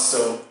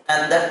also,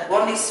 and that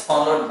one is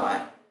followed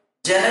by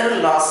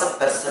general loss of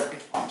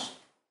perceptive function.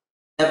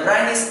 The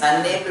brain is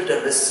unable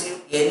to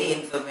receive any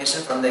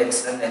information from the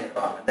external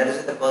environment. That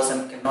is, the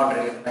person cannot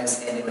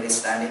recognize anybody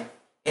standing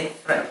in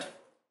front.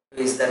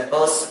 Who is that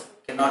person?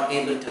 Cannot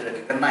able to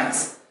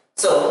recognize.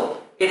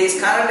 So, it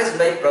is characterized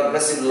by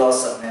progressive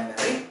loss of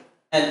memory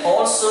and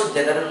also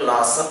general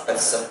loss of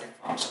perceptive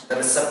function, the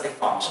receptive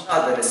function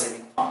or the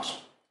receiving function.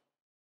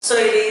 So,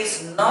 it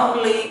is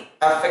normally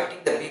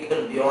affecting the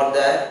people beyond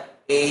the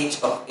age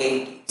of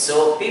 80.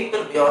 So,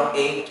 people beyond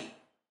 80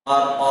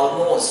 are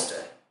almost,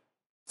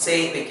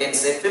 say, we can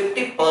say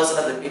 50%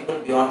 of the people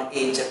beyond the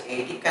age of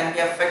 80 can be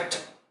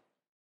affected.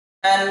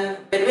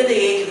 And between the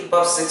age group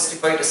of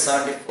 65 to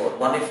 74,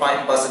 only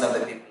 5% of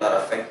the people are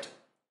affected.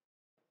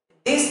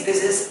 This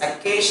disease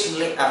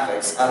occasionally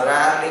affects or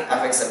rarely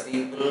affects the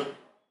people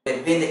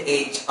between the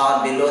age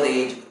or below the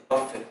age group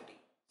of 50.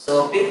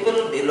 So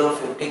people below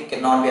 50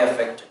 cannot be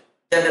affected,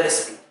 generally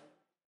speaking.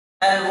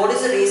 And what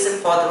is the reason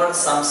for the one?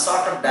 Some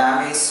sort of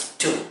damage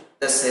to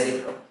the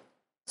cerebrum.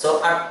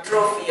 So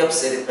atrophy of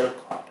cerebral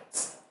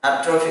cortex.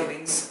 Atrophy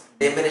means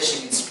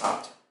diminishing in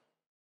structure.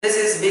 This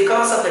is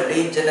because of the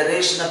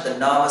degeneration of the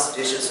nervous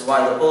tissues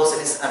while the person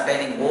is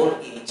attaining old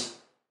age.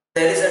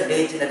 There is a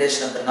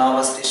degeneration of the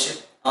nervous tissue.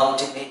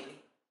 Ultimately,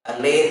 a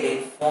layer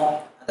being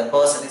formed and the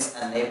person is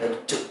unable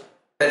to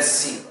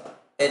perceive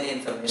any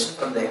information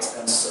from the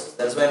external source.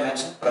 That's why I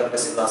mentioned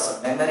progressive loss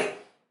of memory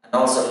and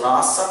also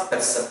loss of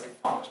perceptive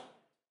function.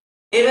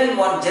 Even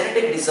one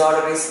genetic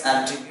disorder is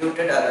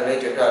attributed or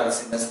related to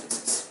Alzheimer's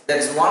disease. There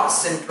is one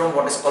syndrome,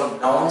 what is called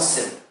Down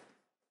syndrome.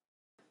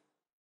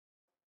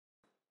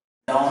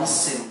 Down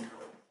syndrome.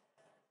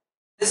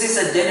 This is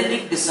a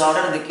genetic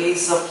disorder. In the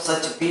case of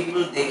such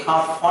people, they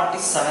have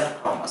 47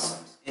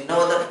 chromosomes. You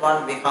know that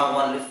one, we have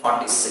only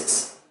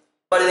 46.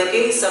 But in the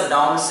case of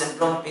Down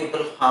syndrome,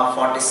 people have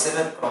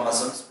 47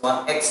 chromosomes,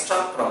 one extra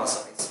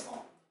chromosome is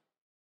formed.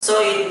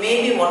 So it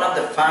may be one of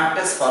the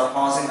factors for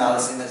causing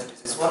Alzheimer's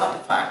disease, one of the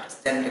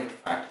factors, genetic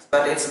factors.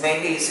 But it's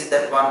mainly easy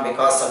that one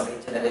because of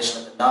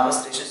degeneration of the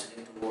nervous tissues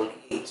due to old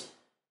age.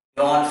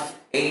 Beyond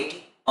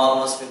 80,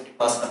 almost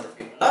 50% of the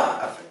people are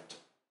affected.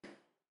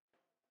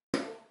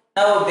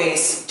 Now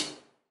obesity.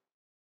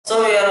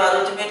 So we are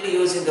ultimately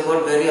using the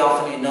word very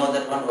often, you know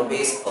that one,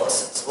 obese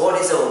persons. What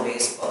is an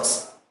obese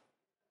person?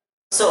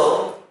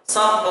 So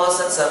some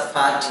persons are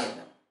fatty in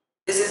them.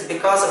 This is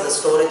because of the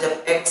storage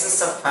of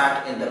excess of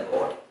fat in the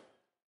body.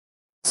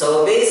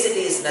 So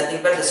obesity is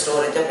nothing but the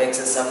storage of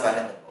excess of fat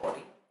in the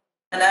body.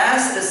 And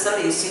as a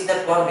result, you see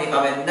that one, we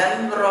have a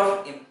number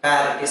of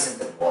impairments in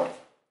the body.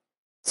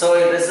 So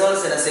it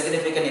results in a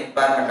significant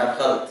impairment of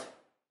health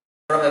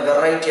from a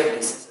variety of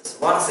diseases.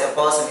 Once a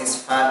person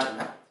is fat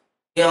enough,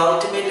 he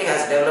ultimately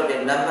has developed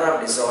a number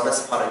of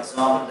disorders, for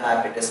example,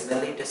 diabetes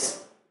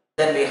mellitus.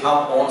 Then we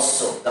have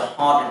also the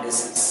heart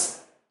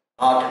disease,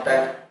 heart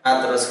attack,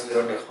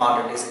 atherosclerotic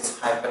heart disease,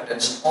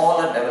 hypertension, all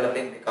are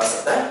developing because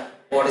of the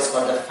what is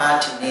called the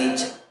fatty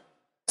nature.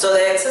 So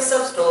the excess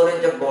of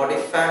storage of body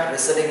fat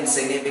resulting in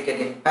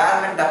significant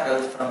impairment of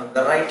health from a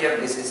variety of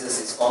diseases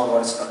is called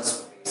what is known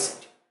as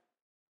obesity.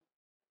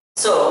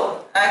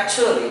 So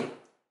actually,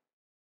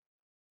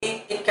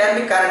 it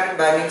can be corrected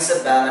by means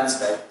of balanced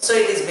diet. So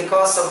it is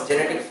because of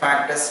genetic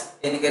factors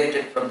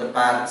inherited from the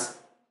parents,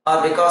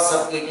 or because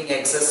of eating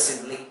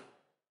excessively,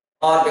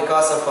 or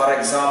because of, for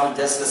example,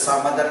 just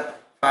some other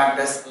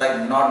factors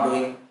like not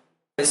doing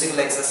physical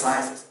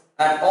exercises.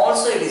 And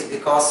also it is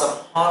because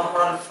of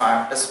hormonal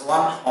factors.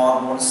 One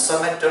hormone,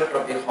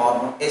 somatotropic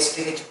hormone,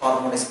 STH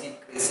hormone is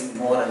increasing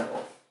more and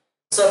more.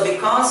 So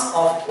because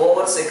of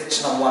over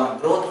secretion of one,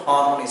 growth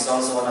hormone is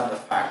also one of the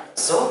factors.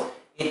 So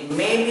it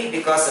may be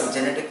because of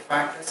genetic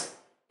factors,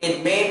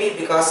 it may be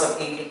because of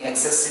eating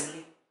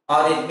excessively,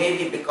 or it may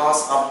be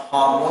because of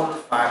hormonal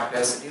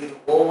factors due to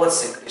over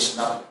secretion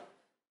of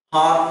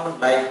hormone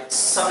like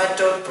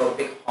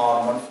somatotropic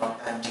hormone from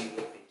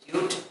anterior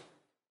pituitary.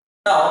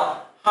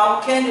 Now,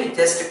 how can you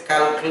just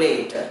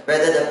calculate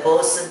whether the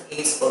person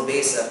is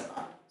obese or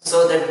not?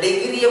 So the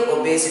degree of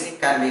obesity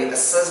can be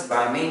assessed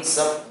by means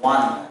of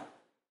one,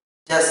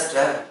 just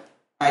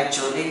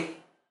actually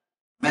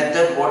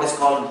method what is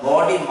called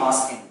body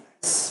mass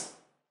index.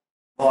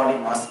 Body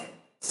mass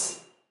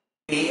index,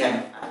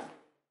 BMI.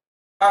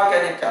 How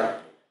can you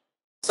calculate?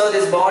 So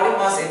this body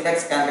mass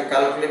index can be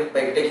calculated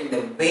by taking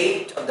the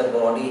weight of the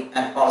body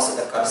and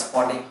also the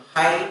corresponding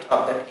height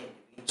of that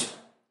individual.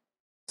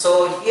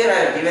 So here I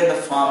have given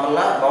the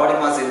formula. Body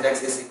mass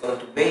index is equal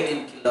to weight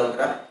in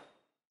kilogram.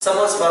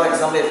 Suppose for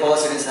example a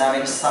person is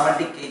having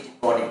 70 kg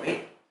body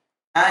weight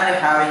and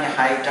having a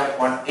height of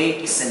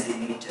 180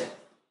 centimeter.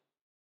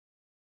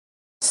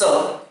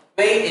 So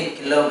weight in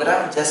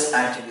kilogram just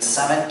actually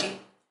 70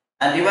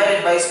 and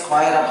divided by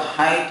square of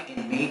height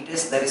in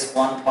meters, that is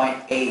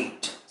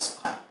 1.8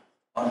 square,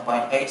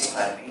 1.8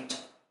 square meter.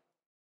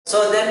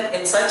 So then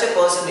in such a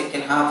person you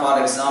can have,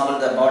 for example,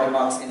 the body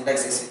mass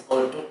index is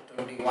equal to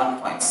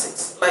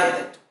 21.6 like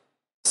that.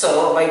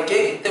 So by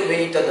taking the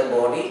weight of the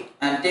body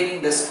and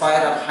taking the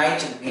square of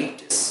height in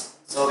meters,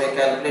 so we are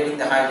calculating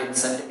the height in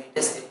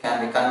centimeters, it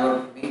can be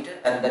converted to meter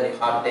and then you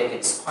have to take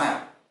it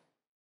square.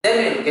 Then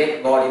we will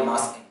get body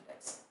mass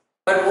index.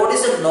 But what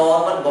is a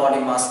normal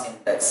body mass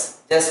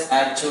index? Just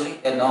actually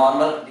a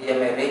normal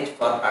BMI range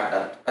for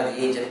adult at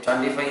the age of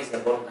 25 is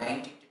about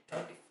 90 to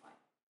 25.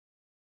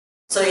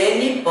 So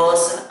any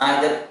person,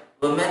 either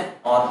woman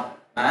or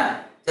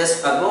man,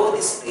 just above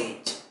this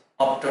range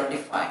of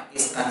 25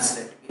 is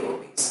considered to be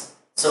obese.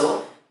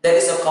 So there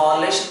is a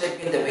correlation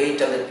between the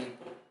weight of the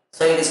people.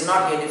 So it is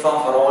not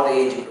uniform for all the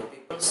age group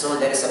people. So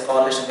there is a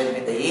correlation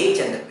between the age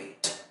and the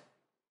weight.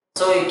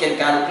 So you can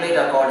calculate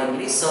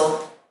accordingly.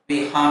 So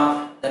we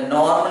have the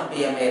normal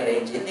BMI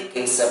range in the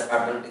case of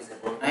adult is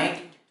about 90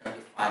 to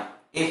 25.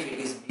 If it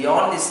is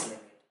beyond this limit,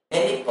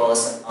 any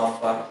person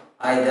of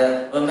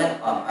either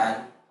woman or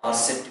man are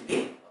said to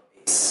be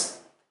obese.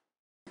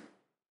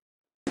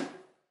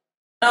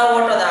 Now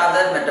what are the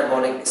other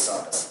metabolic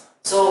disorders?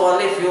 So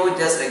only few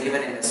just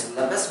given in the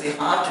syllabus. We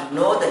have to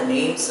know the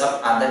names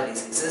of other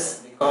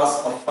diseases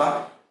because of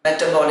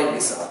metabolic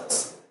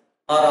disorders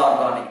or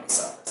organic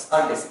disorders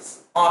or disease.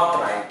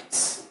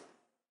 Arthritis.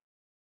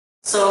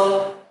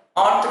 So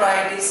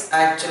arthritis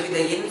actually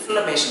the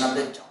inflammation of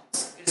the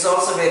joints. It is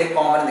also very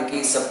common in the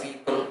case of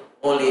people,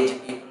 old age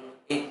people.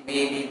 It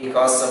may be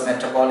because of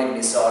metabolic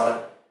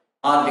disorder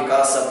or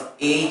because of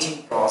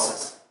aging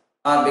process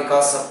or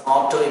because of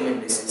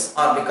autoimmune disease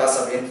or because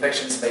of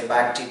infections by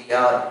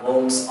bacteria or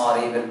worms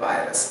or even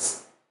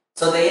viruses.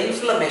 So the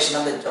inflammation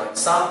of the joint,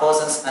 some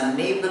persons are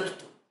unable to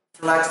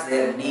flex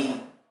their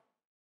knee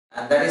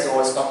and that is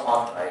also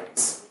called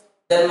arthritis.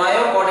 Then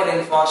myocardial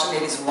infarction,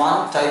 it is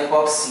one type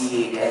of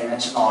CAD I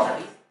mentioned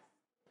already.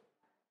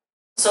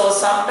 So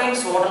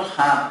sometimes what will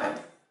happen?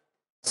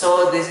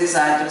 So this is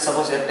actually,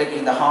 suppose you are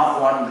taking the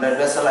heart one blood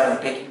vessel, I am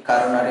taking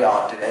coronary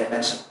artery, I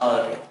mentioned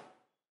earlier.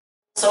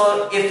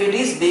 So if it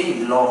is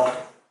being blocked,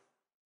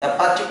 a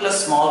particular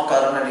small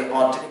coronary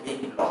artery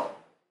being blocked,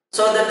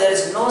 so that there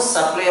is no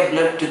supply of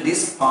blood to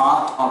this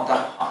part of the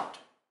heart.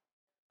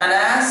 And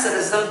as a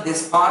result,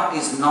 this part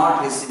is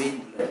not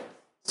receiving blood.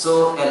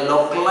 So a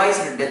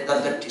localized death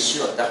of the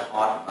tissue of the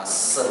heart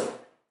muscle,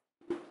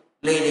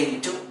 leading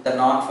to the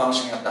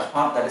non-functioning of the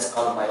heart, that is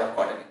called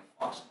myocardial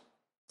infarction.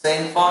 So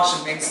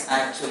infarction means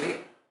actually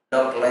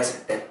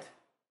localized death.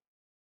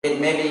 It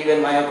may be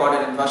even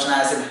myocardial infarction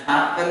as it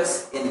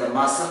happens in the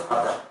muscle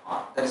of the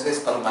heart. That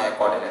is called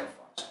myocardial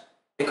infarction.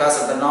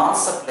 Because of the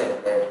non-supply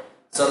of blood,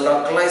 so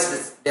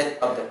localized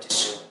death of the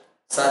tissue,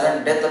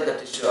 sudden death of the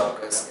tissue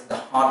occurs in the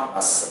heart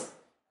muscle.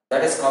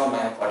 That is called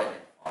myocardial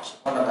infarction,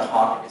 one of the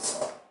heart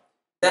disorder.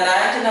 Then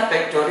angina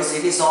pectoris,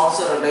 it is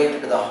also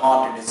related to the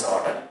heart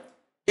disorder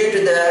due to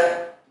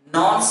the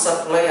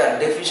non-supply or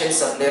deficient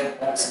supply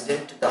of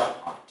oxygen to the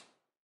heart.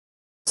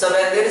 So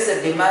when there is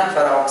a demand for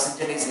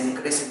oxygen is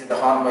increasing to the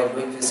heart by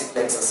doing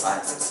physical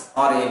exercises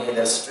or any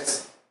other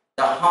stress,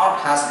 the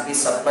heart has to be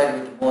supplied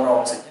with more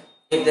oxygen.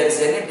 If there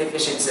is any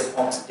deficiency of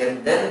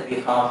oxygen, then we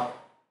have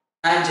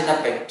angina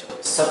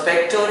pectoris. So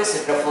pectoris,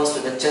 it refers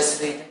to the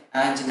chest region,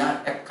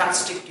 angina, a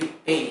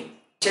constrictive pain,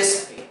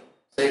 chest pain.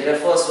 So it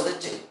refers to the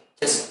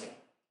chest pain.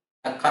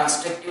 A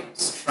constrictive,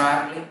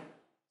 strangling,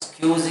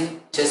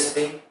 squeezing chest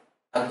pain,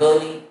 a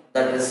gurney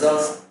that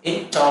results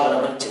in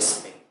intolerable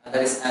chest pain. And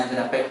that is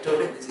angina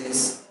pectoris. This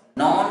is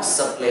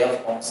non-supply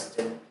of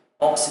oxygen,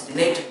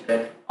 oxygenated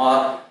blood,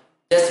 or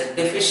just a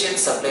deficient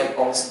supply of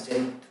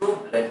oxygen through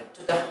blood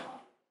to the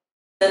heart.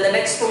 Then the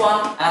next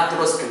one,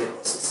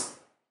 atherosclerosis.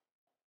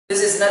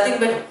 This is nothing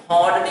but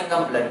hardening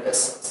of blood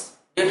vessels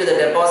due to the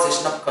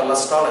deposition of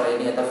cholesterol or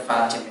any other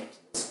fatty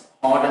materials.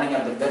 Hardening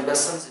of the blood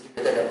vessels due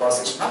to the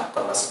deposition of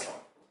cholesterol.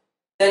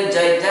 Then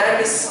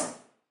gigantism.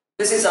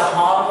 This is a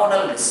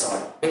hormonal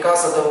disorder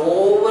because of the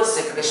over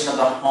secretion of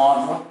the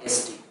hormone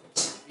estrogen.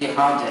 We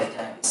have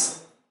gigantism.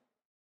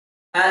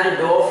 And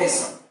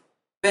dwarfism.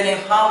 When you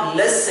have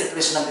less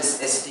secretion of this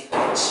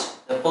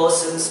STH, the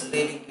person is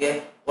leading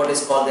a what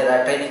is called they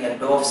are attaining a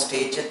dwarf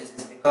stature. This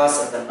is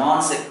because of the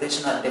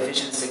non-secretion or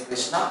deficient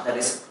secretion of that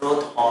is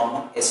growth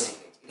hormone STH.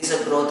 It is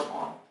a growth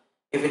hormone.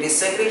 If it is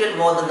secreted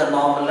more than the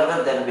normal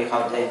level, then we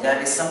have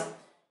gigantism.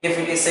 If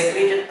it is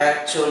secreted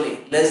actually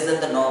less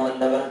than the normal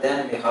level,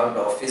 then we have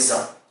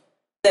dwarfism.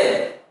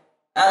 Then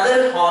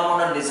other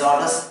hormonal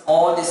disorders,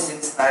 all these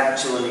things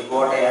actually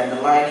what I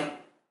underlining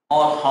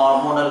are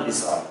hormonal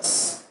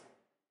disorders.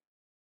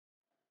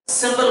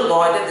 Simple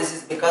goiter, this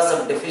is because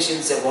of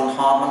deficiency of one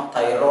hormone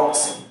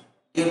thyroxine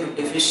due to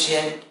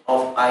deficient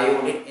of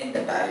iodine in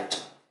the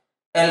diet.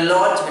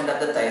 Enlargement of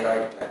the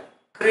thyroid gland.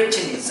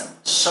 Cretinism,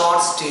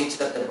 short stage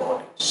of the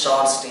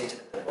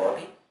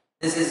body,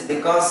 This is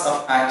because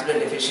of actual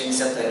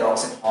deficiency of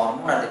thyroxine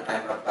hormone at the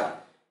time of birth.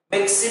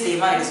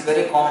 Myxedema is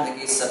very common in the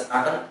case of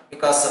adult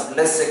because of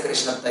less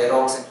secretion of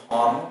thyroxine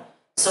hormone.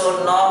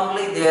 So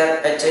normally they are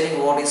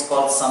attaining what is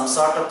called some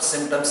sort of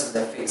symptoms in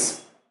the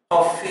face.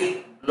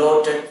 Puffy,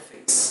 bloated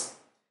face.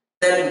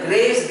 Then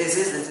Graves'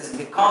 disease, this is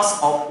because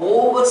of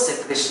over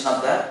secretion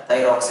of the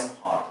thyroxine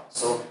hormone.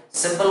 So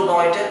simple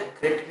goiter,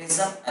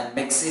 cretinism and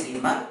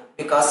myxedema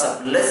because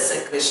of less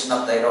secretion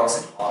of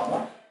thyroxine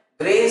hormone.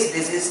 Graves'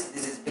 disease,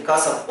 this is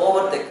because of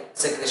over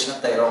secretion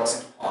of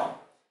thyroxine hormone.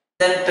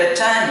 Then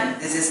tetany,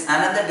 this is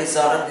another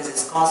disorder. This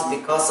is caused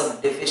because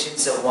of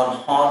deficiency of one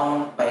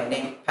hormone by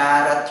name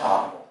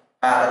parathormone.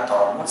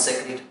 Parathormone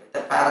secreted by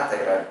the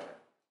parathyroid gland.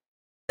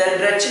 Then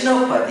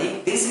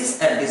retinopathy, this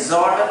is a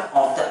disorder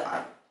of the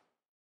eye.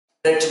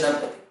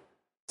 Retinopathy.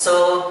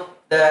 So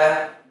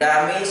the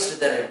damage to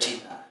the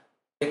retina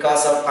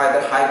because of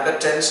either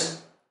hypertension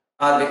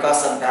or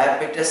because of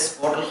diabetes,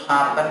 what will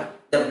happen?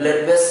 The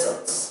blood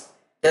vessels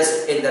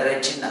just in the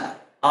retina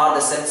or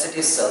the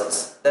sensitive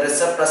cells, the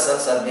receptor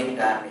cells are being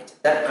damaged.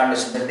 That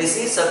condition, the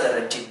disease of the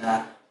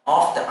retina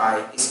of the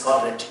eye is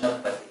called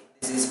retinopathy.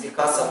 This is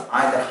because of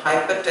either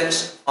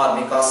hypertension or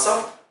because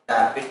of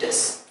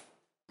diabetes.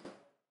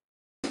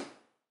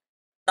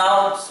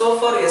 Now, so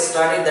far we have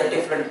studied the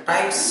different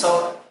types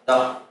of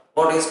the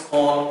what is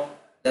called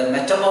the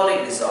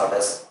metabolic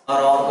disorders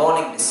or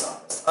organic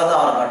disorders or the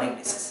organic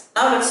diseases.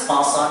 Now let's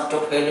pass on to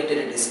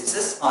hereditary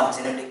diseases or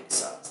genetic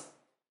disorders.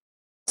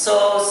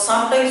 So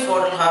sometimes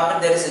what will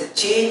happen, there is a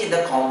change in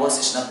the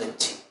composition of the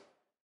gene.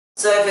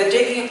 So if you are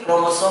taking a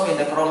chromosome, in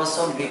the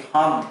chromosome we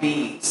have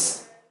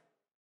beads,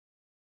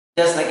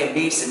 just like a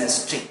beads in a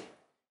string,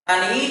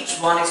 and each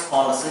one is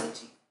called as a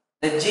gene.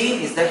 The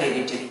gene is the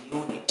hereditary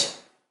unit.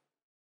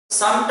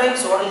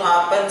 Sometimes what will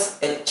happen,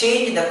 a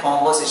change in the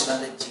composition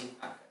of the gene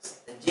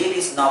occurs. The gene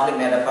is normally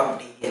made up of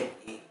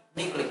DNA,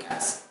 nucleic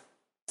acid.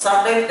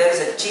 Sometimes there is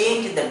a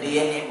change in the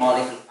DNA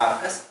molecule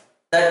occurs.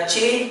 That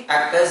change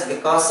occurs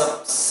because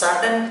of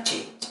sudden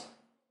change,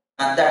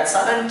 and that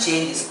sudden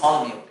change is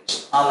called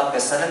mutation. All of a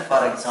sudden,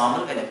 for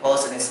example, when a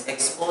person is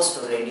exposed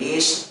to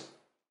radiation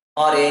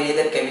or any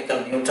other chemical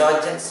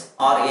mutagens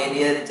or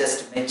any other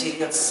just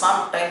material,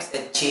 sometimes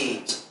a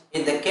change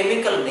in the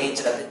chemical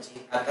nature of the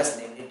gene occurs,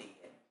 namely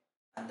DNA,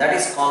 and that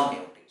is called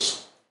mutation.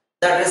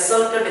 That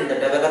resulted in the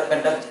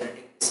development of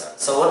genetic disorders.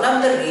 So one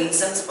of the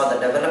reasons for the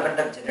development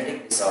of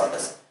genetic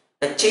disorders,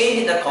 the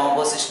change in the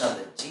composition of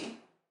the gene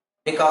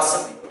because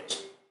of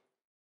mutation.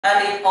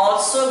 And it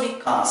also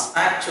because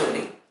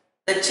actually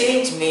the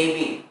change may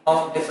be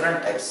of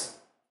different types.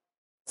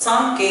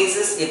 Some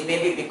cases it may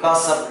be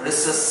because of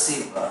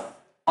recessive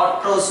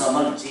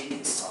autosomal gene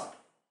disorder.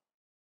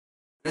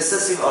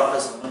 Recessive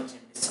autosomal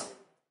gene disorder.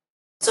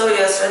 So we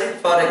have studied,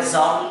 for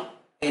example,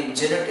 in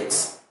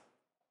genetics,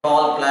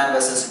 tall plant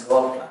versus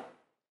dwarf plant.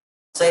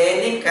 So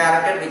any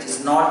character which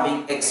is not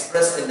being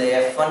expressed in the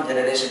F1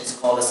 generation is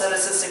called as a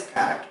recessive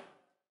character.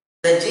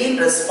 The gene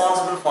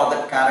responsible for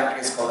that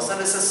character is called as a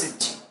recessive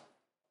gene.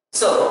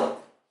 So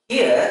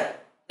here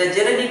the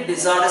genetic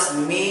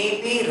disorders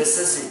may be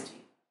recessive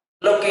gene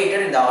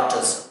located in the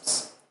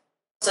autosomes.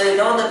 So you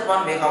know that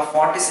one we have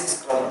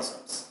 46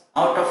 chromosomes.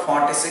 Out of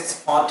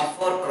 46,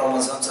 44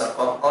 chromosomes are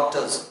called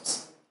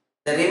autosomes.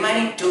 The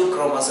remaining 2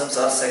 chromosomes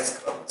are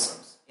sex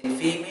chromosomes. In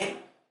female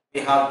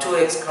we have 2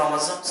 X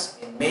chromosomes.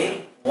 In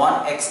male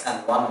 1 X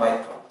and 1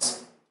 Y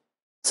chromosome.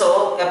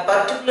 So a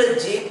particular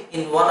gene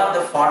in one of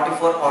the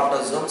 44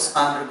 autosomes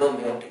undergoes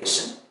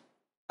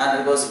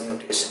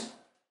mutation,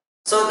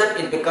 so that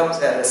it becomes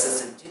a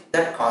recessive gene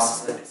that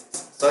causes the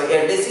disease. So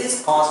a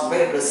disease caused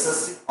by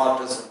recessive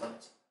autosomal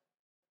gene.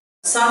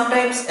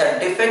 Sometimes a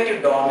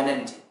defective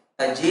dominant gene.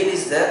 A gene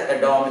is there, a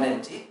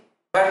dominant gene,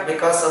 but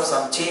because of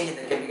some change in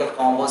the chemical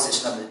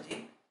composition of the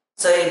gene,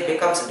 so it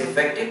becomes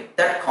defective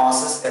that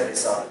causes a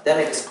disorder. Then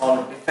it is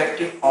called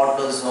defective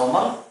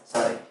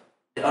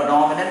a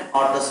dominant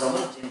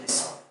autosomal gene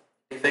disorder.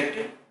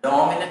 Defective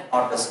dominant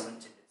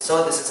autosomal gene.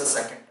 So this is the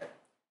second type.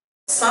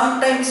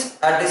 Sometimes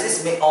a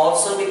disease may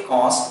also be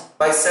caused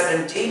by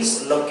certain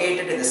genes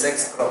located in the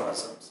sex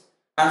chromosomes,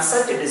 and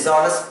such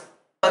disorders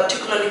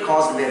particularly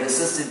caused by a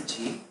recessive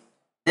gene,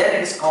 then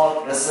it is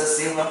called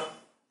recessive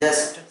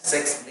just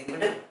sex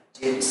linked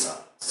gene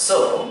disorder.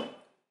 So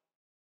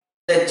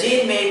the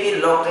gene may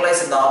be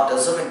localized in the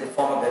autosome in the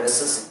form of a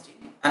recessive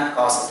gene and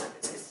causes the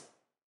disease.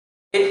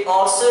 It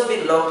also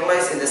be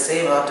localized in the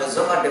same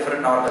autosome or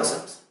different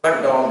autosomes,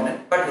 but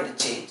dominant, but with a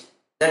change.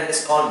 That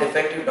is called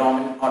defective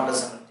dominant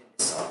autosomal gene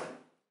disorder.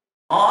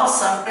 Or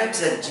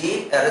sometimes a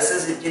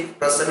recessive gene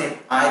present in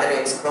either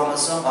X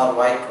chromosome or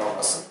Y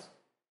chromosome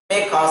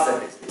may cause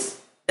the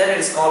disease. Then it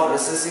is called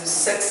recessive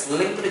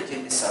sex-linked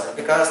gene disorder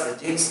because the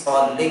genes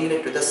are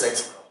linked to the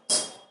sex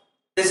chromosome.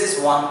 This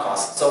is one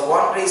cause. So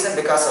one reason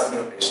because of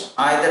mutation,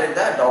 either in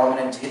the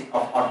dominant gene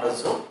of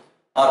autosome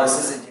or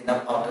recessive gene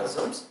of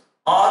autosomes,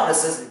 or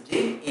recessive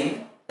gene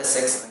in the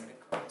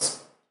sex-linked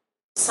chromosome.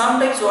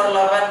 Sometimes what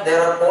will happen,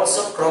 there are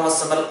also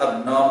chromosomal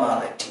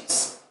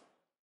abnormalities.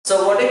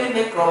 So what do you mean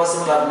by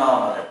chromosomal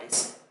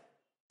abnormalities?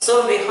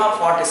 So we have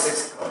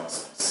 46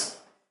 chromosomes.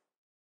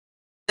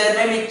 There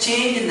may be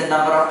change in the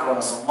number of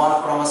chromosomes.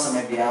 One chromosome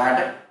may be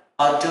added,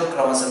 or two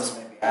chromosomes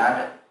may be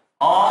added,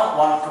 or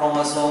one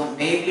chromosome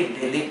may be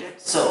deleted.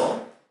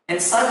 So in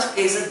such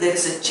cases there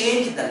is a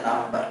change in the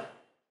number,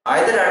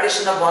 either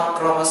addition of one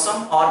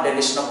chromosome or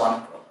deletion of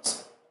one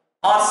chromosome.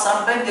 Or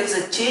sometimes there is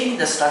a change in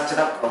the structure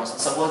of chromosome.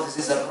 Suppose this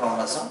is a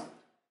chromosome,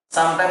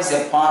 sometimes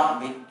a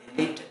part being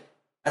deleted,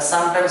 and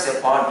sometimes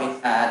a part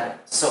being added.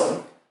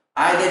 So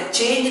either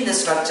change in the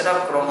structure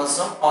of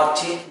chromosome or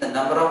change in the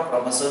number of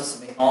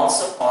chromosomes may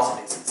also cause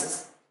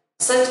diseases.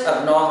 Such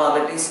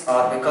abnormalities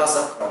are because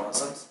of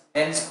chromosomes,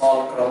 hence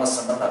called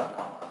chromosomal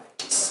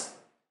abnormalities.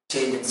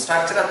 Change in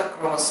structure of the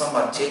chromosome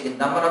or change in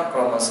number of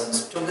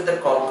chromosomes, together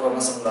called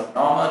chromosomal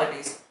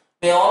abnormalities,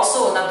 may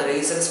also one of the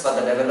reasons for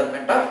the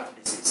development of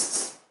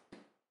diseases.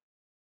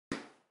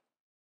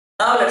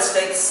 Now let's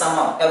take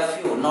a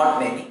few,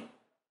 not many,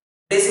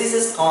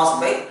 diseases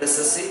caused by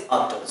recessive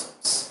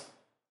autosomes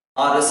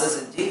or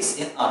recessive genes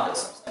in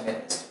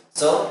autosomes.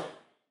 So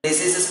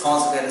diseases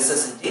caused by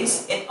recessive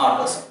genes in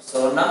autosomes.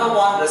 So number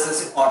one,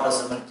 recessive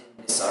autosomal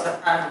gene disorder,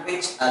 and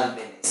which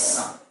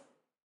albinism.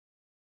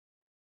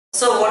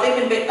 So what do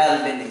you mean by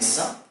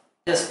albinism?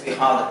 Just we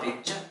have the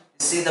picture. You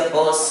see the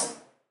person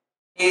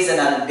is an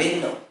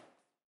albino.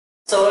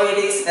 So it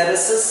is a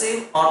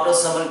recessive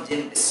autosomal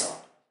gene disorder.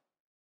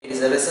 It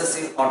is a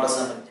recessive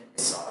autosomal gene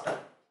disorder.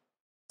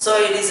 So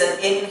it is an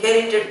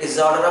inherited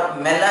disorder of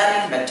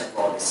melanin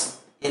metabolism.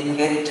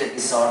 Inherited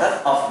disorder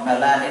of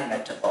melanin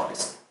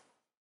metabolism.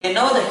 You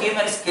know the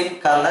human skin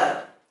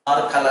color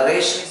or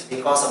coloration is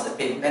because of the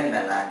pigment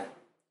melanin.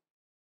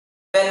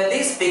 When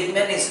this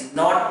pigment is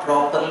not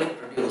properly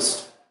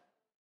produced,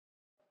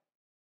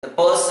 the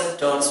person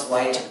turns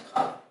white in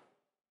color.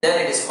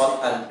 Then it is called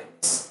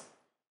albinism.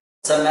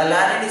 So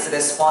melanin is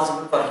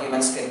responsible for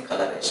human skin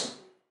coloration.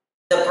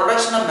 The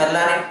production of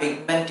melanin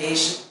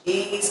pigmentation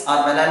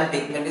melanin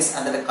pigment is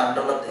under the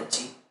control of the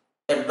gene.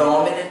 The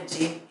dominant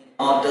gene in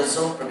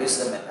autosome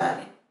produces the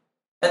melanin.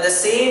 When the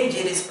same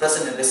gene is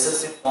present in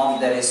recessive form,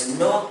 there is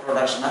no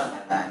production of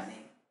melanin.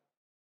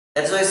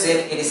 That's why I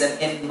said it is an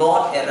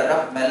inborn error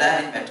of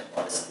melanin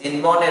metabolism.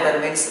 Inborn error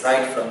means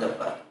right from the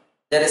birth.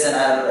 There is an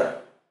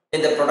error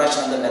in the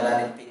production of the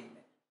melanin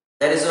pigment.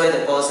 That is why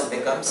the person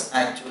becomes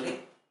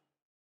actually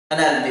an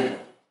albino.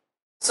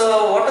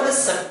 So what are the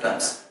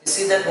symptoms? You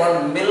see that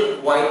one,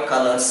 milk white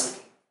color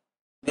skin.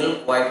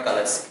 Milk white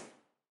color skin.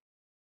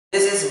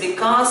 This is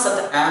because of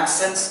the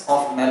absence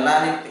of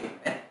melanin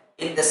pigment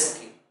in the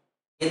skin,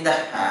 in the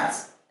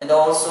hands, and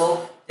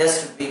also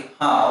just we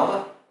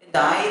have in the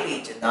eye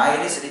region. The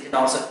iris region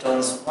also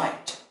turns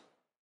white.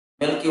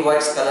 Milky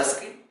white color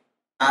skin,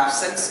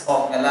 absence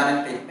of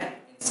melanin pigment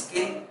in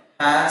skin,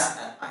 hands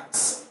and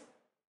eyes.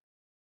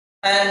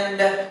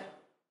 And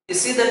you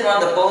see that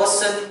when the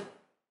person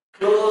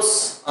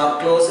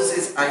closes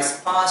his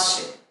eyes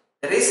partially.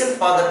 The reason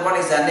for that one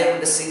is unable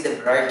to see the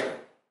bright light.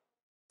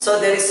 So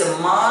there is a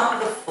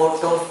marked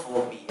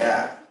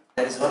photophobia.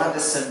 That is one of the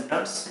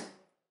symptoms.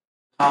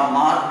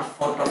 Marked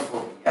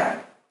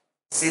photophobia.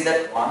 See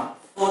that one,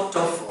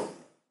 photophobia.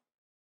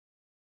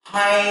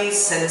 High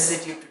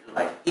sensitivity to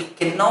light. He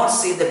cannot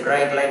see the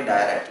bright light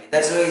directly.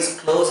 That's why he's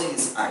closing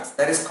his eyes.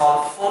 That is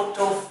called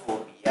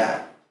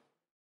photophobia.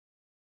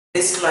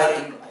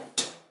 Disliking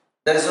light.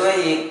 That is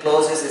why he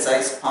closes his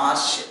eyes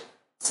partially.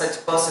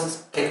 Such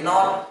persons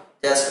cannot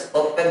just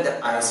open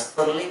the eyes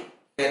fully,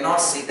 cannot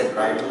see the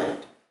bright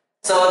light.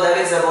 So that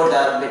is about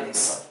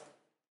albinism.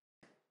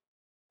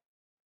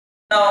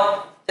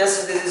 Now,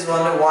 just this is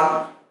only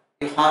one.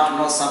 You have to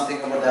know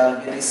something about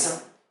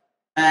albinism.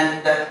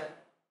 And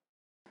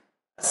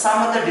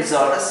some other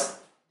disorders,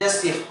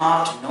 just you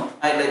have to know.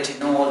 I let you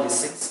know all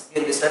these things.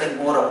 You will be studying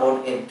more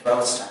about in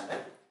 12th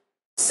standard.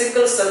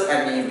 Sickle cell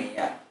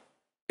anemia.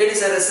 It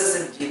is a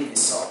recessive gene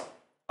disorder,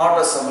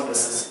 autosomal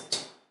recessive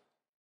gene.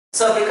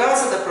 So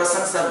because of the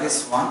presence of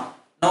this one,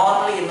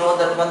 normally you know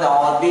that when the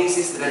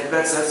RBCs, red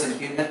blood cells in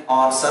human,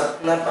 are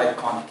circular by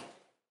concave.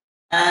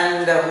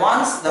 And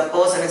once the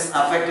person is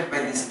affected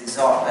by this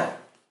disorder,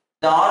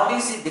 the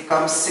RBC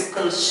becomes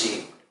sickle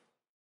shaped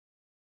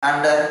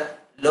under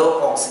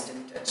low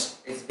oxygen tension.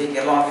 It's being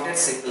elongated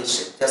sickle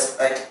shaped, just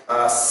like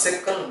a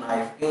sickle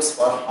knife used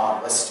for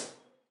harvesting.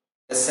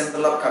 The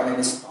symbol of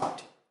Communist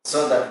Party.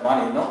 So that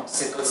one you know,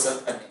 sickle cell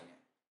anemia.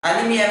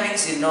 Anemia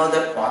means you know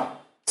that one.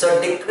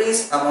 So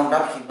decreased amount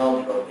of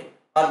hemoglobin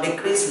or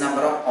decreased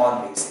number of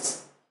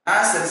RBCs.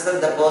 As a result,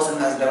 the person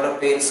has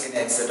developed pale skin,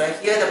 etc.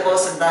 Here the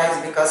person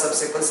dies because of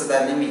sickle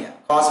cell anemia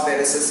caused by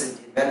recessive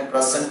gene. When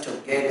present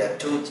together,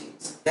 two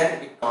genes,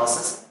 then it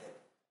causes death.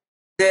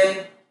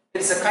 Then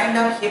it's a kind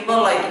of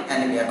hemolytic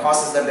anemia,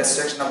 causes the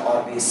destruction of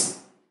RBC.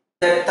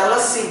 The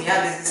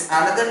thalassemia, this is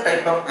another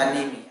type of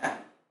anemia.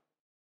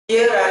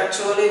 Here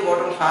actually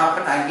what will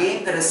happen,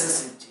 again the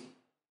recessive gene,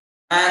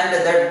 and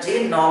that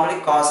gene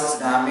normally causes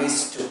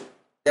damage too.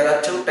 There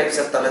are two types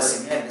of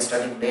thalassemia, I will be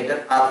studying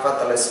later,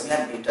 alpha thalassemia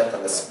and beta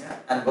thalassemia,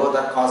 and both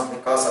are caused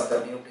because of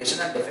the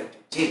mutation and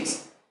defective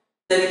genes.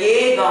 Then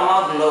A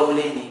gamma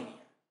globulinemia.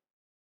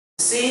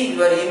 see,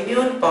 your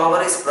immune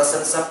power is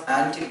presence of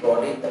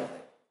antibody in the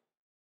blood.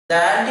 The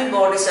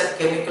antibodies are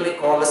chemically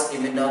called as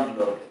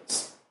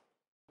immunoglobulins.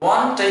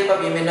 One type of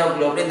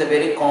immunoglobulin, the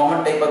very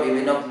common type of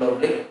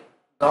immunoglobulin,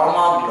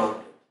 gamma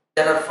globulin.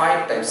 There are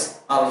 5 types: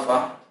 alpha,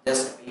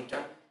 just beta,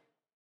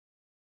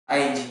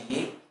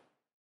 IgE,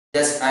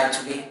 just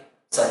actually,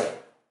 sorry.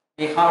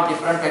 We have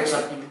different types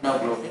of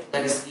immunoglobulin,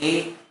 that is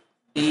A,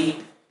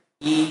 D,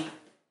 E,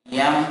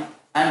 M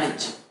and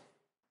G.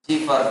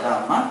 G for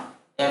gamma,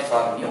 M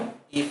for mu,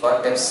 E for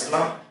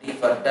epsilon, D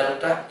for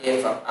delta,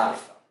 A for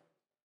alpha.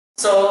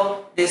 So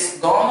this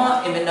gamma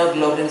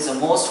immunoglobulin is the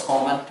most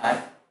common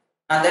type,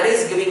 and that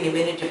is giving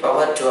immunity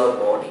power to our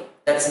body.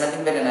 That's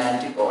nothing but an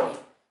antibody.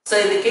 So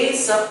in the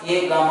case of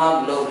A gamma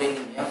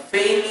globulinemia,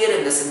 failure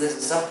in the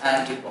synthesis of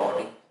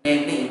antibody,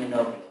 namely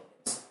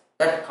immunoglobulins,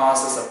 that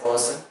causes a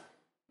person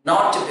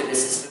not to be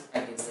resistant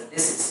against the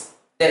disease.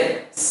 Then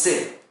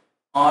SID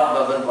or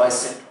bubble boy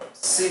syndrome,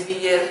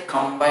 severe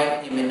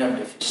combined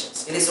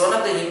immunodeficiency. It is one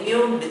of the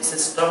immune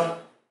system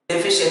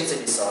deficiency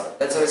disorder.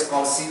 That's why it's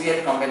called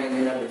severe combined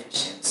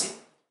immunodeficiency.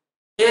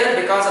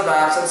 Here, because of the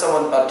absence of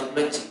one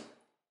particular gene,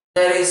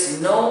 there is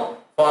no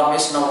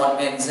formation of one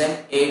enzyme,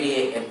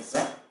 ADA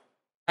enzyme,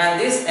 and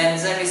this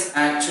enzyme is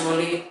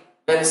actually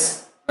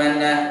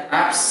when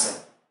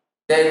absent,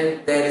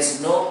 then there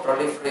is no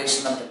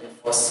proliferation of the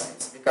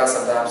lymphocytes because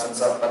of the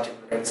absence of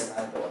particular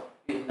enzyme.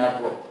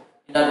 Not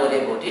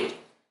worry about it.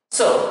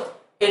 So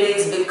it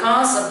is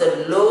because of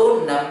the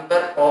low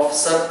number of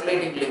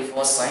circulating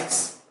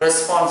lymphocytes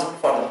responsible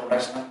for the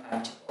production of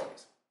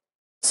antibodies.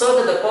 So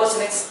that the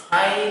person is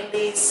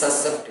highly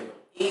susceptible,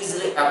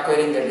 easily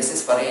acquiring the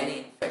disease for any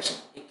infection.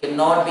 It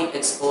cannot be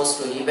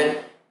exposed to even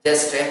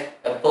just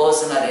a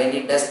person or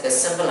any just a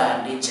simple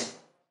antigen.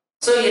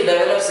 So he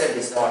develops a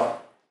disorder.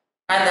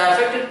 And the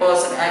affected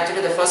person,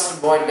 actually the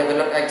first boy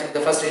developed, actually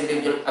the first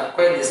individual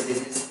acquired this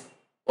disease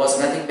was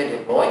nothing but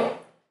a boy,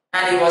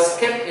 and he was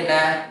kept in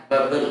a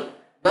bubble.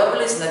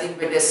 Bubble is nothing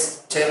but a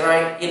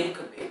sterile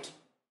incubator.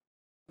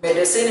 When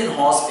you see in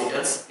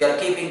hospitals, you are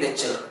keeping the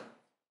children,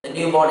 the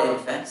newborn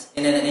infants,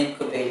 in an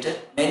incubator.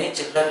 Many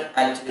children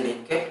actually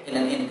being kept in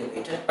an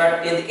incubator.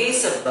 But in the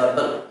case of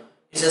bubble,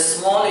 it's a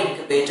small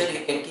incubator.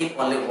 You can keep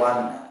only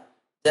one,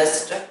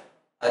 just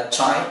a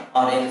child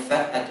or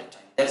infant at a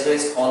time. That's why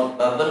it's called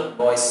bubble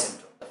boy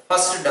syndrome. The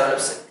first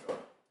developed syndrome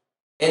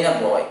in a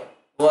boy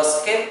who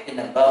was kept in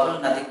a bubble,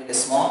 nothing but a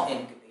small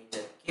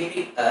incubator,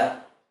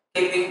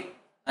 keeping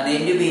an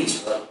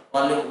individual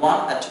only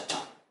one at a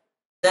time.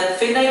 Then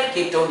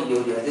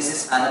phenylketonuria, this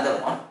is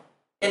another one.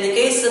 In the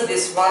case of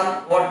this one,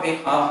 what we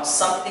have,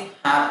 something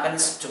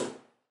happens to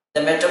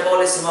the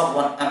metabolism of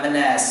one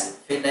amino acid,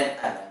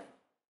 phenylalanine,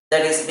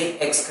 that is being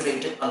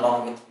excreted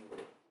along with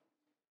urine.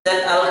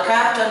 Then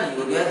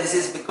alkatonuria, this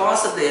is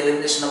because of the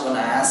elimination of one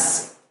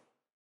acid,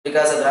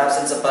 because of the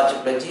absence of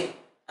particular gene,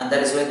 and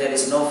that is why there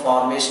is no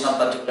formation of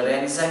particular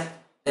enzyme,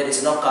 there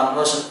is no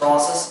conversion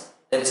process,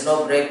 there is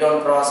no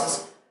breakdown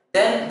process.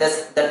 Then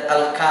that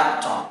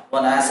alkaton,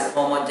 one acid,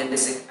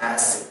 homogenetic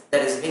acid,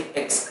 that is being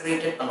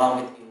excreted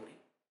along with urine.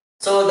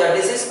 So the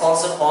disease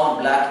also called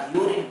black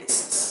urine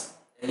disease.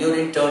 The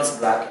urine turns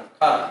black in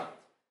color.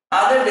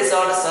 Other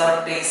disorders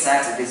are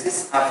Tay-Sachs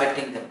disease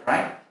affecting the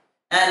brain,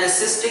 and the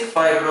cystic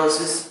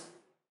fibrosis,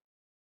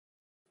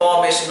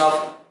 formation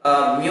of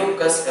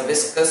mucus,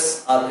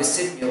 viscous or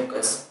viscid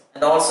mucus,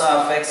 and also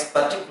affects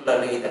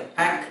particularly the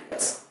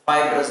pancreas,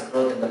 fibrous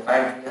growth in the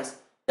pancreas.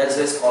 That's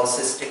why it's called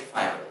cystic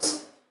fibrosis.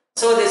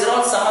 So these are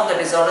all some of the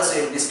disorders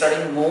we will be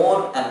studying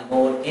more and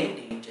more in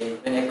detail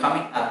when you are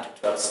coming up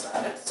to 12th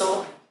standard.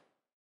 So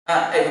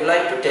I would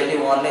like to tell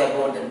you only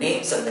about the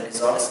names and the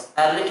disorders.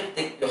 A little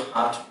thing you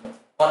have to know,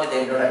 only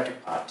the introductory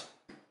part.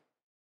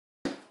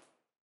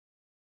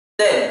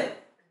 Then,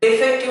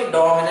 defective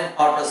dominant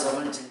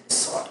autosomal gene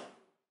disorder.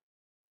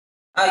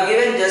 I have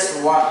given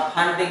just one,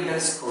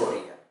 Huntington's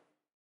chorea.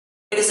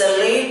 It is a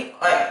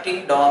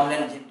late-acting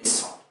dominant gene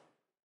disorder.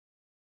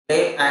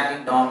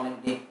 Late-acting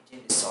dominant gene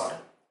disorder.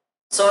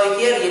 So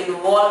here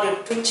involved in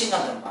twitching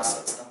of the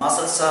muscles. The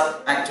muscles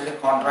are actually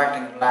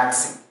contracting,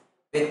 relaxing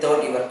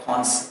without your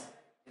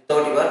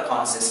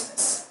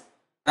consciousness.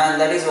 And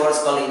that is what is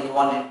called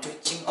involved in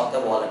twitching of the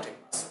voluntary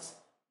muscles.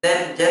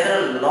 Then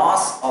general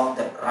loss of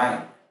the brain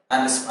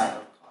and the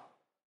spinal cord.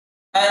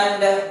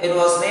 And it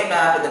was named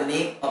after the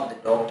name of the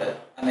doctor,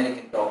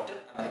 American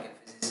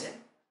physician.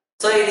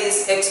 So it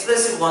is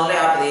expressive only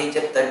after the age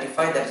of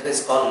 35. That is why it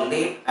is called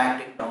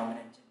late-acting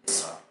dominant gene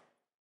disorder.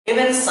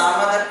 Even some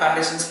other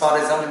conditions, for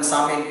example, in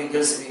some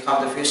individuals we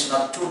have the fusion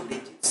of 2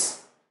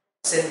 digits,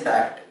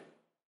 syndactyly.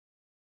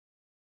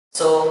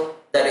 So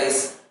that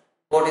is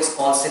what is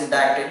called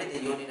syndactyly,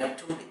 the union of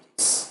 2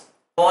 digits.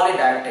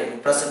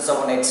 Polydactyly, presence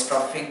of an extra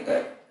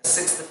finger, the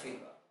 6th finger.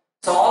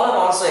 So all are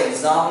also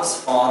examples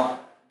for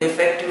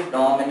defective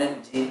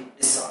dominant gene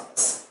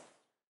disorders.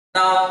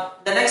 Now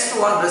the next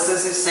one,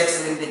 recessive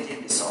sex-linked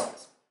gene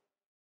disorders.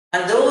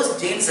 And those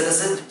genes,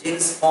 recessive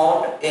genes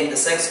found in the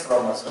sex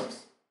chromosomes,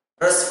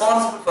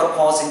 responsible for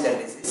causing the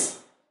disease,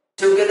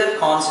 together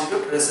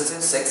constitute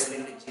recessive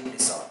sex-linked gene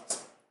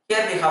disorders.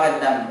 Here we have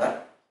a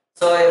number.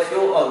 So a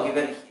few are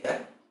given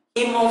here.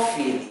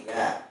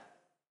 Hemophilia.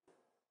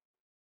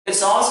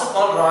 It's also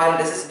called royal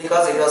disease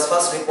because it was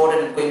first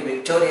reported in Queen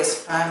Victoria's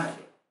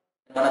family,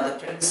 in one of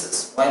the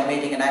princes, while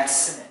meeting an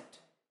accident.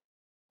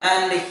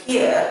 And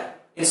here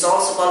it's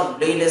also called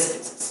bleeders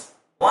disease.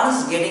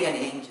 Once getting an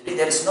injury,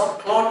 there is no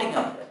clotting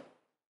of blood.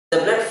 The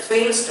blood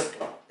fails to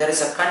clot. There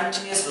is a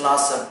continuous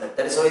loss of blood.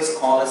 That is why it's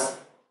called as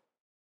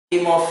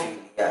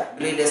hemophilia,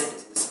 bleeders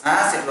disease.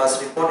 As it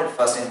was reported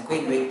first in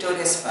Queen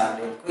Victoria's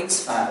family, in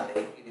Queen's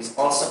family, it is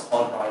also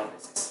called royal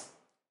disease.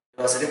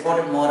 It was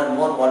reported more and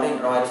more in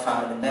royal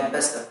family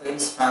members, the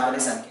Queen's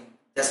families and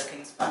just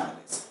King's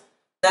families.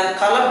 Then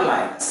color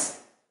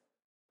blindness.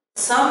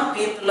 Some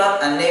people are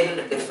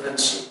unable to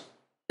differentiate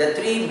the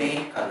three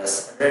main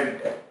colors,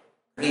 red,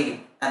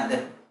 green and then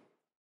blue.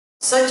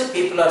 Such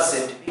people are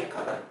said to be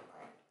color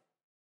blind.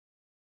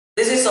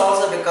 This is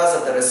also because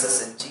of the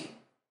recessive gene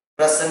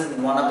present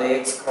in one of the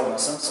X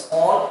chromosomes.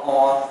 All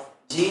are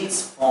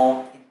genes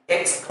found in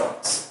X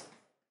chromosome.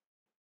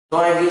 So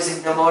I am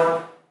using the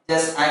word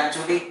just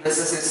actually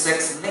recessive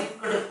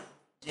sex-linked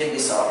gene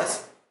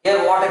disorders. Here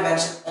what I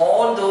mentioned,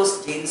 all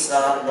those genes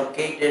are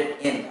located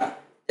in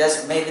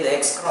just maybe the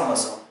X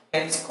chromosome,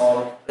 hence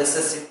called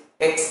recessive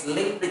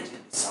X-linked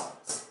gene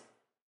disorders.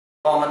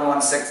 Common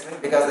one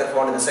sex-linked because they are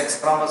found in the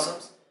sex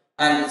chromosomes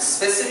and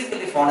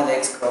specifically found in the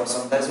X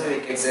chromosome. That's why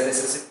we can say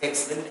recessive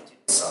X-linked gene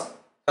disorder.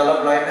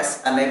 Color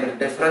blindness, unable to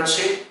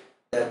differentiate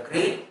the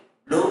green,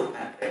 blue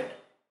and red.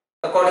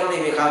 Accordingly,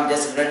 we have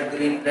just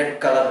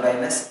red color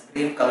blindness,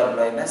 green color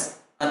blindness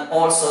and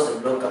also the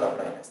blue color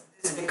blindness.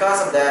 This is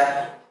because of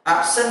the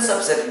absence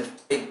of certain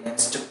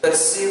pigments to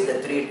perceive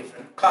the three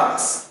different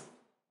colors.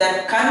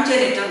 Then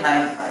congenital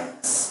night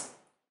blindness.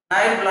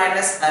 Night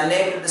blindness,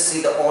 unable to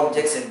see the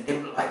objects in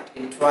dim light,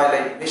 in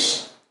twilight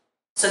vision.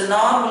 So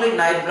normally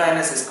night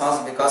blindness is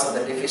caused because of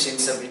the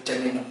deficiency of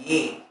vitamin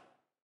A.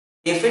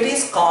 If it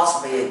is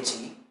caused by a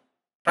gene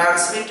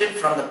transmitted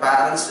from the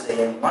parents to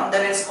the young one,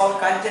 then it is called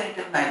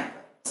congenital night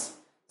blindness.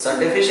 So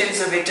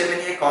deficiency of vitamin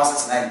A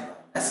causes night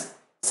blindness.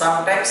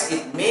 Sometimes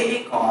it may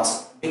be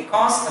caused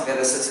because of a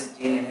recessive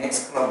gene in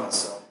X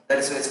chromosome. That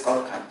is why it is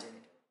called congenital.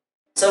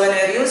 So when we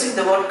are using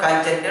the word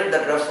congenital,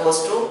 that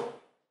refers to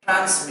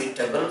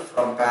transmittable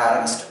from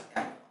parents to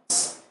young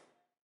ones.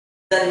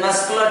 Then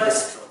muscular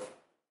dystrophy.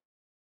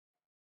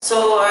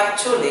 So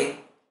actually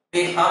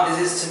we have,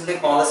 this is simply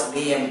called as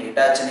DMD,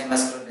 Duchenne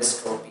muscular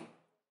dystrophy,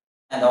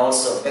 and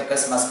also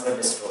Becker's muscular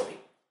dystrophy.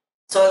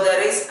 So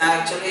there is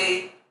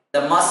actually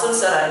the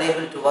muscles are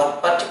unable to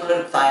work,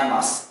 particularly thigh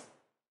muscle.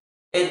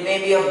 It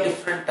may be of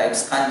different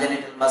types,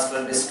 congenital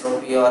muscular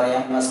dystrophy or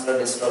young muscular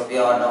dystrophy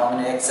or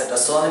dominant, etc.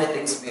 So many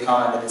things we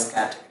have under this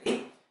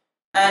category.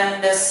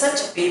 And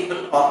such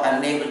people are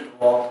unable to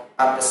walk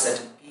after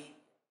certain period.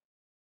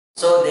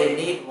 So they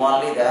need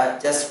only the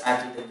just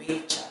actually the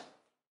wheelchair.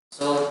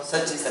 So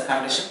such is the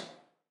condition.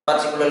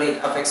 Particularly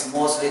it affects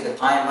mostly the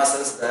thigh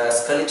muscles, the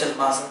skeletal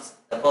muscles.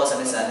 The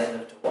person is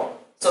unable to walk.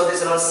 So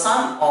these are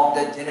some of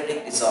the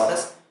genetic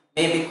disorders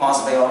may be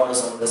caused by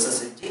autosomal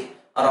recessive gene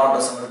or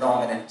autosomal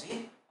dominant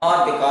gene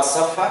or because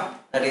of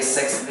that is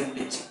sex-linked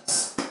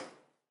genes.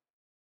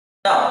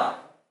 Now,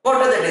 what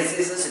are the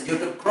diseases due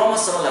to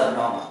chromosomal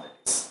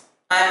abnormalities?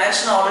 I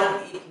mentioned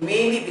already it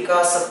may be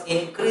because of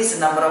increase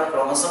in number of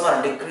chromosomes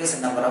or decrease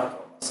in number of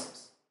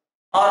chromosomes,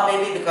 or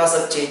maybe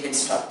because of change in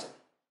structure.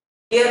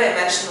 Here I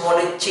mentioned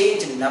only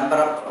change in number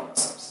of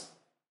chromosomes.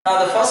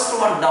 Now the first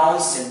one, Down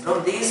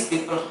syndrome, these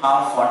people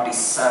have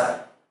 47.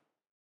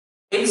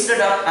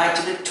 Instead of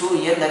actually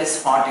 2N, that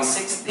is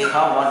 46, they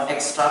have one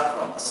extra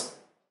chromosome.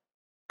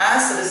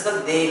 As a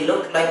result, they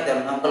look like the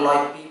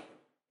Mongoloid people.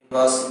 It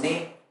was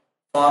named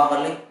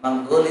formerly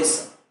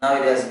Mongolism. Now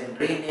it has been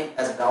renamed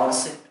as Down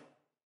syndrome.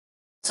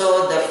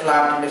 So the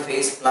flattened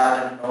face,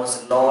 flattened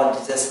nose,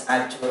 large just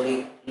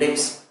actually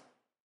lips.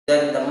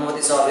 Then the mouth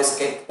is always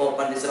kept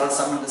open. These are all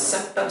some of the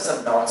symptoms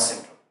of Down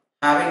syndrome.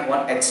 Having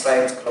one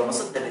extra X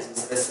chromosome, that is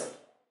its result.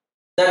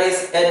 That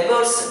is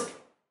Edwards syndrome.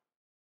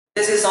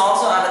 This is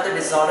also another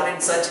disorder.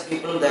 In such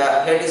people, the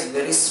head is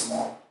very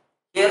small.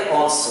 Here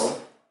also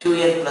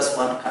 2N plus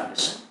 1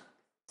 condition.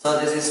 So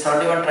this is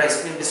 21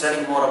 tries. We'll be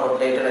studying more about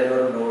later. I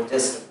don't know.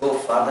 Just go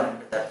further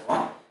into that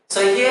one.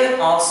 So here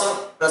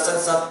also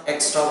presence of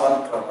extra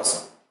 1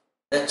 chromosome.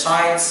 The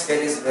child's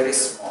head is very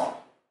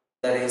small.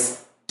 That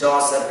is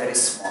jaws are very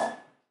small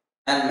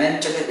and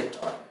mentally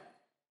retarded.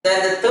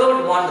 Then the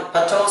third one, the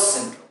Patel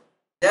syndrome.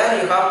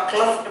 There you have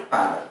cleft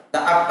palate, the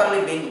upper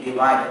lip being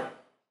divided.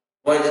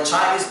 While the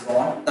child is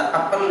born, the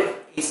upper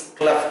lip is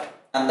cleft,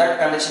 and that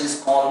condition is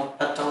called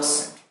Patel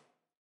syndrome.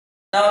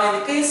 Now in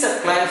the case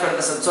of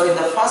Klinefelter syndrome, so in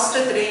the first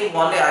 3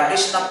 only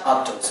addition of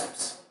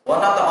autosomes.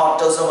 One of the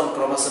autosomal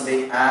chromosome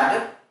being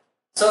added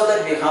so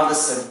that we have the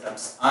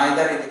symptoms.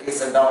 Either in the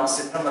case of Down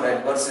syndrome or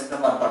Edwards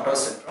syndrome or Patel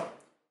syndrome,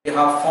 you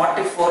have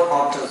 44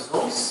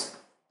 autosomes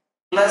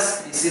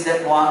plus you see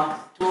that 1,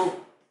 2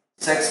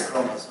 sex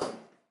chromosome.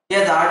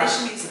 Here the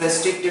addition is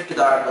restricted to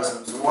the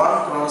autosomes. 1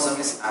 chromosome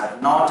is added,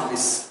 not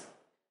this.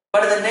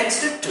 But the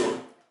next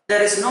 2,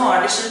 there is no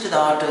addition to the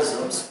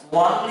autosomes,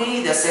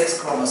 only the sex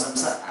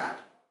chromosomes are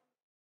added.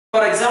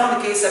 For example,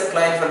 the case of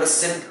Klinefelter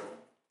syndrome,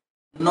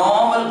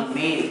 normal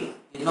male,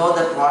 you know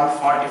that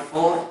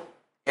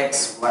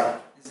 144XY,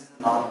 this is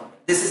normal.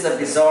 This is the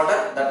disorder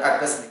that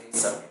occurs in the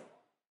case of male.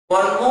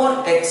 One more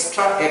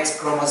extra X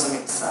chromosome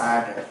is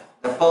added.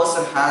 The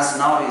person has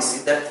now, you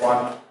see that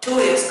two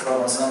X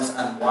chromosomes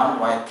and one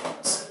Y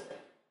chromosome.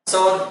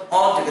 So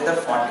altogether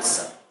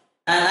 47.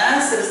 And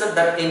as a result,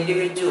 that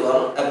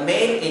individual, a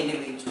male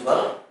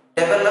individual,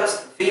 develops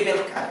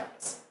female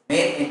characters.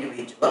 Male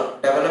individual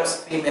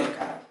develops female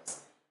characters.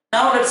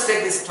 Now let's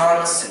take this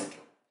Turner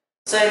syndrome.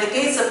 So in the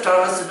case of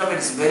Turner syndrome, it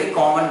is very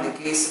common in the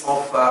case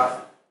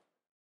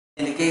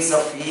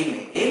of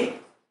female.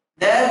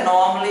 There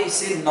normally you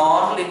see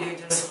normal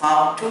individuals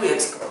have two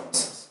X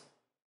chromosomes.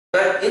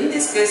 But in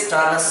this case,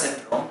 Turner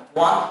syndrome,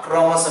 one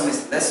chromosome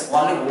is less,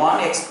 only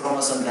one X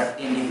chromosome that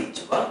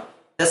individual.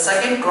 The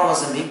second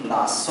chromosome being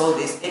lost. So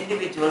these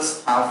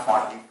individuals have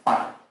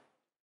 45.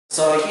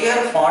 So here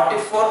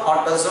 44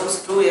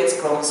 autosomes, 2 X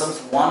chromosomes,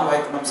 1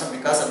 Y chromosome.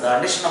 Because of the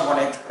addition of 1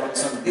 X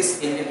chromosome,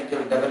 this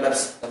individual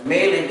develops, the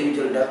male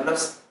individual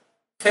develops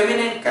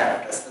feminine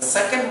characters. The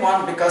second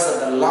one, because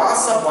of the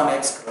loss of 1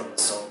 X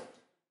chromosome,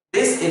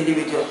 this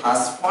individual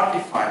has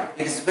 45.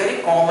 It is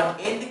very common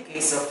in the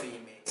case of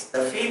females.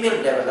 The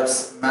female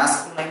develops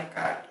masculine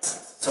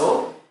characters.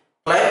 So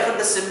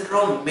Klinefelter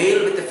syndrome,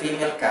 male with the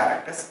female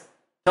characters.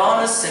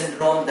 Turner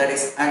syndrome, that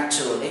is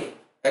actually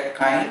a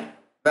kind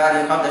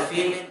where you have the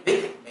female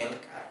with male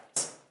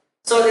characters.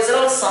 So these are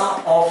all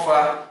some of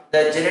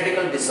the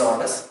genetical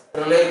disorders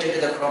related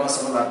to the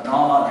chromosomal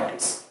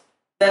abnormalities.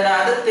 Then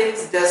other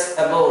things just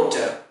about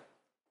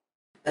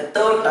the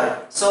third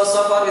type. So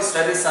far we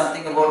studied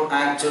something about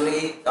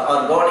actually the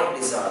organic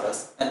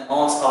disorders and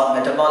also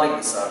metabolic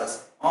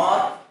disorders,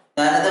 or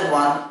another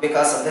one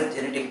because of the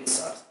genetic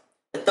disorders.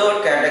 The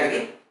third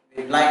category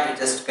we would like to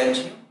just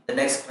continue the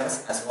next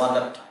class as one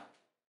at a time.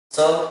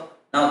 So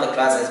now the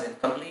class has been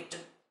completed.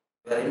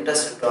 If you are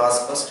interested to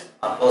ask question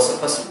or pose a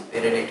question, we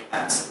are ready to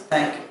answer.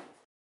 Thank you.